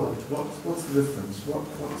Royal College, what's the difference?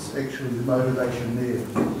 What's actually the motivation there?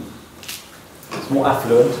 It's more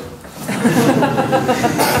affluent.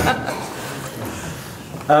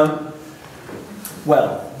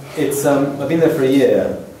 Well, it's I've been there for a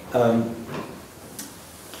year.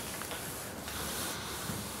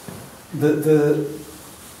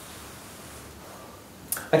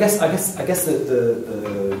 I guess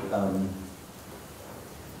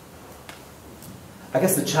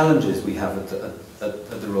the challenges we have at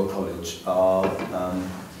the Royal College are, well,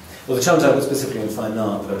 the challenge I have specifically in fine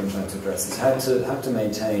art that I've been trying to address is how to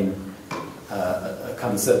maintain a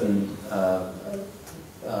kind of certain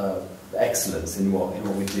excellence in what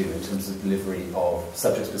we do in terms of delivery of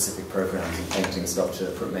subject-specific programs in painting,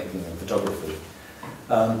 sculpture, printmaking, and photography.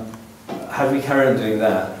 How do we carry on doing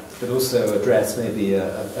that, but also address maybe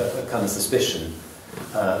a kind of suspicion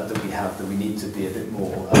that we have that we need to be a bit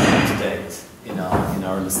more up-to-date in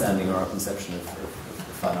our understanding or our conception of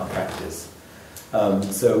fine art practice.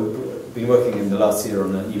 So we've been working in the last year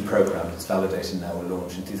on a new program that's validated now, will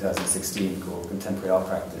launch in 2016, called Contemporary Art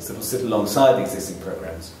Practice, that will sit alongside the existing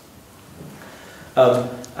programs.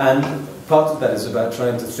 And part of that is about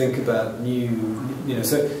trying to think about new, you know,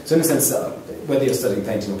 so in a sense, whether you're studying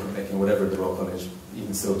painting or printmaking or whatever at the Royal College, you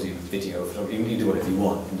can still do video, you can do whatever you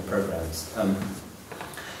want in the programs.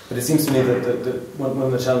 But it seems to me that one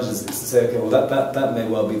of the challenges is to say, okay, well, that may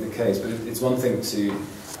well be the case, but it's one thing to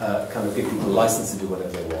kind of give people a license to do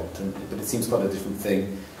whatever they want, but it seems quite a different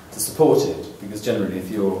thing to support it, because generally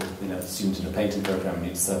if you're, you know, a student in a painting program and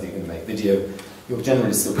you decide that you're going to make video, you'll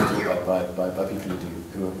generally still be taught by people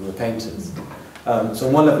who are painters. So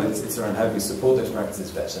on one level it's around how we support those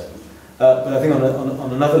practices better. But I think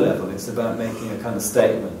on another level it's about making a kind of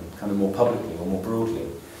statement, kind of more publicly or more broadly,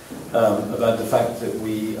 about the fact that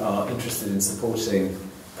we are interested in supporting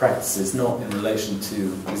practices not in relation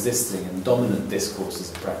to existing and dominant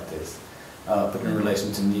discourses of practice, but in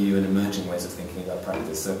relation to new and emerging ways of thinking about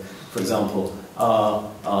practice. So, for example,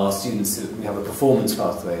 our students, we have a performance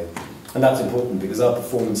pathway, and that's important because our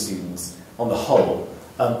performance students, on the whole,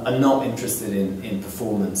 are not interested in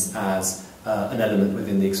performance as an element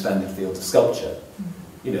within the expanded field of sculpture.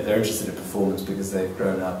 You know, they're interested in performance because they've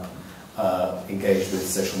grown up engaged with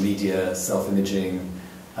social media, self-imaging,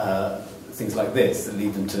 things like this that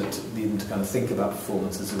lead them to kind of think about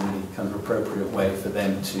performance as a really kind of appropriate way for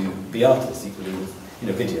them to be artists. Equally with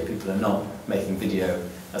video, people are not making video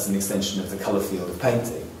as an extension of the colour field of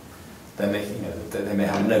painting. They're making, they may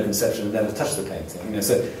have no conception and never touch the painting.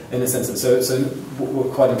 So in a sense, so what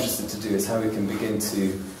we're quite interested to do is how we can begin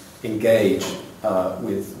to engage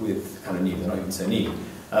with kind of new, they're not even so new,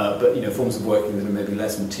 but forms of working that are maybe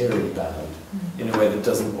less materially bound, in a way that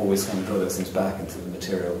doesn't always kind of draw those things back into the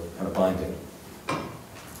material kind of binding.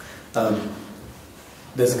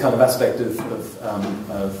 There's a kind of aspect of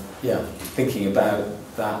thinking about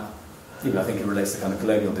that. I think it relates to kind of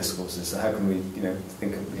colonial discourses. So how can we,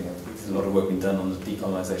 think of, there's a lot of work being done on the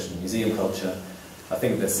decolonisation of museum culture. I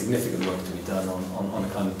think there's significant work to be done on a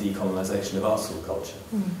kind of decolonisation of art school culture.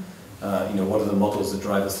 What are the models that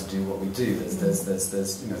drive us to do what we do?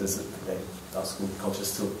 Art school culture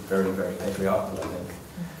is still very, very patriarchal, I think.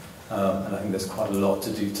 And I think there's quite a lot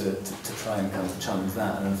to do to try and kind of challenge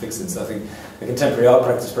that and fix it. So I think the contemporary art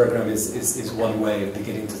practice program is one way of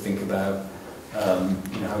beginning to think about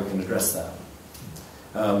how we can address that.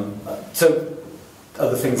 So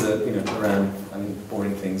other things are around,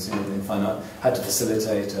 boring things in fine art. Had to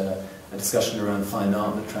facilitate a discussion around fine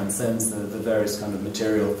art that transcends the various kind of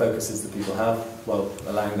material focuses that people have, while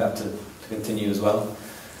allowing that to continue as well.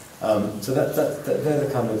 So they're the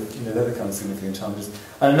kind of significant challenges.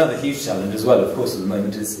 And another huge challenge as well, of course, at the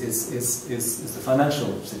moment is the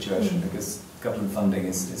financial situation, because government funding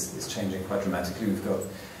is changing quite dramatically. We've got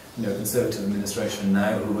Conservative administration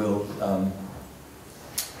now who will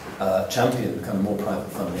champion kind of more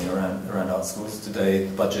private funding around art schools. Today,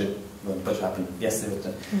 the budget happened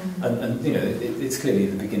yesterday, and it's clearly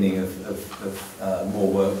the beginning of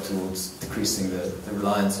more work towards decreasing the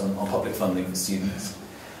reliance on public funding for students.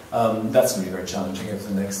 That's going to be very challenging over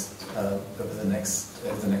the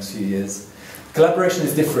next few years. Collaboration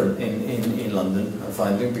is different in London, I'm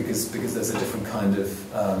finding, because there's a different kind of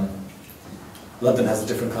London has a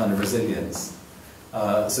different kind of resilience.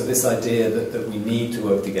 So this idea that we need to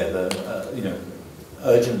work together,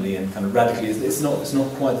 urgently and kind of radically, it's not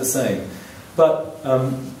quite the same. But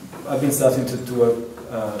I've been starting to work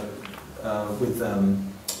with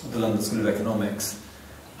the London School of Economics,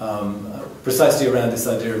 precisely around this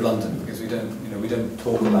idea of London, because we don't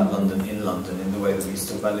talk about London in the way that we used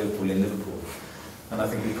to talk about Liverpool in Liverpool. And I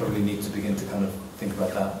think we probably need to begin to kind of think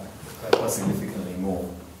about that quite significantly more.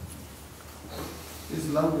 Is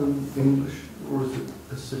London English, or is it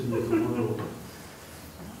a city of the world?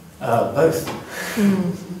 Both.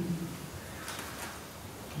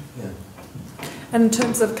 Yeah. And in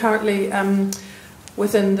terms of currently,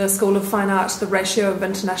 within the School of Fine Art, the ratio of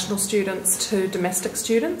international students to domestic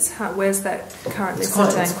students, where's that currently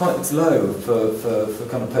sitting? It's low for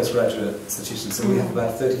kind of postgraduate institutions. So we have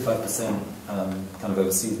about 35% kind of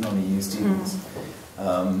overseas non-EU students,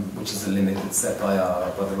 which is a limit that's set by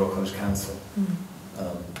the Royal College Council.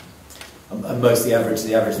 And most the average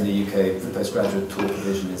in the UK for postgraduate tour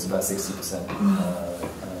provision is about 60% kind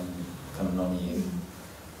of non-EU.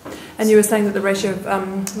 And you were saying that the ratio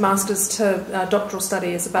of masters to doctoral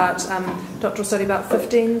study is about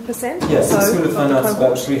 15%. Yes, so the School of Fine Arts is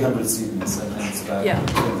about 300 students, and it's about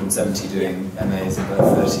 270 doing MAs, and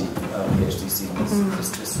about 30 PhD students.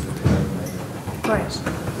 Just Great.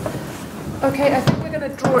 Okay, I think we're going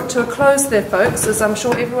to draw it to a close there, folks, as I'm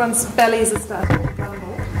sure everyone's bellies are starting to grumble.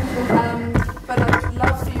 But I'd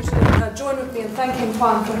love for you to join with me in thanking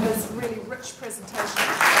Juan for his really rich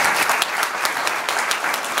presentation.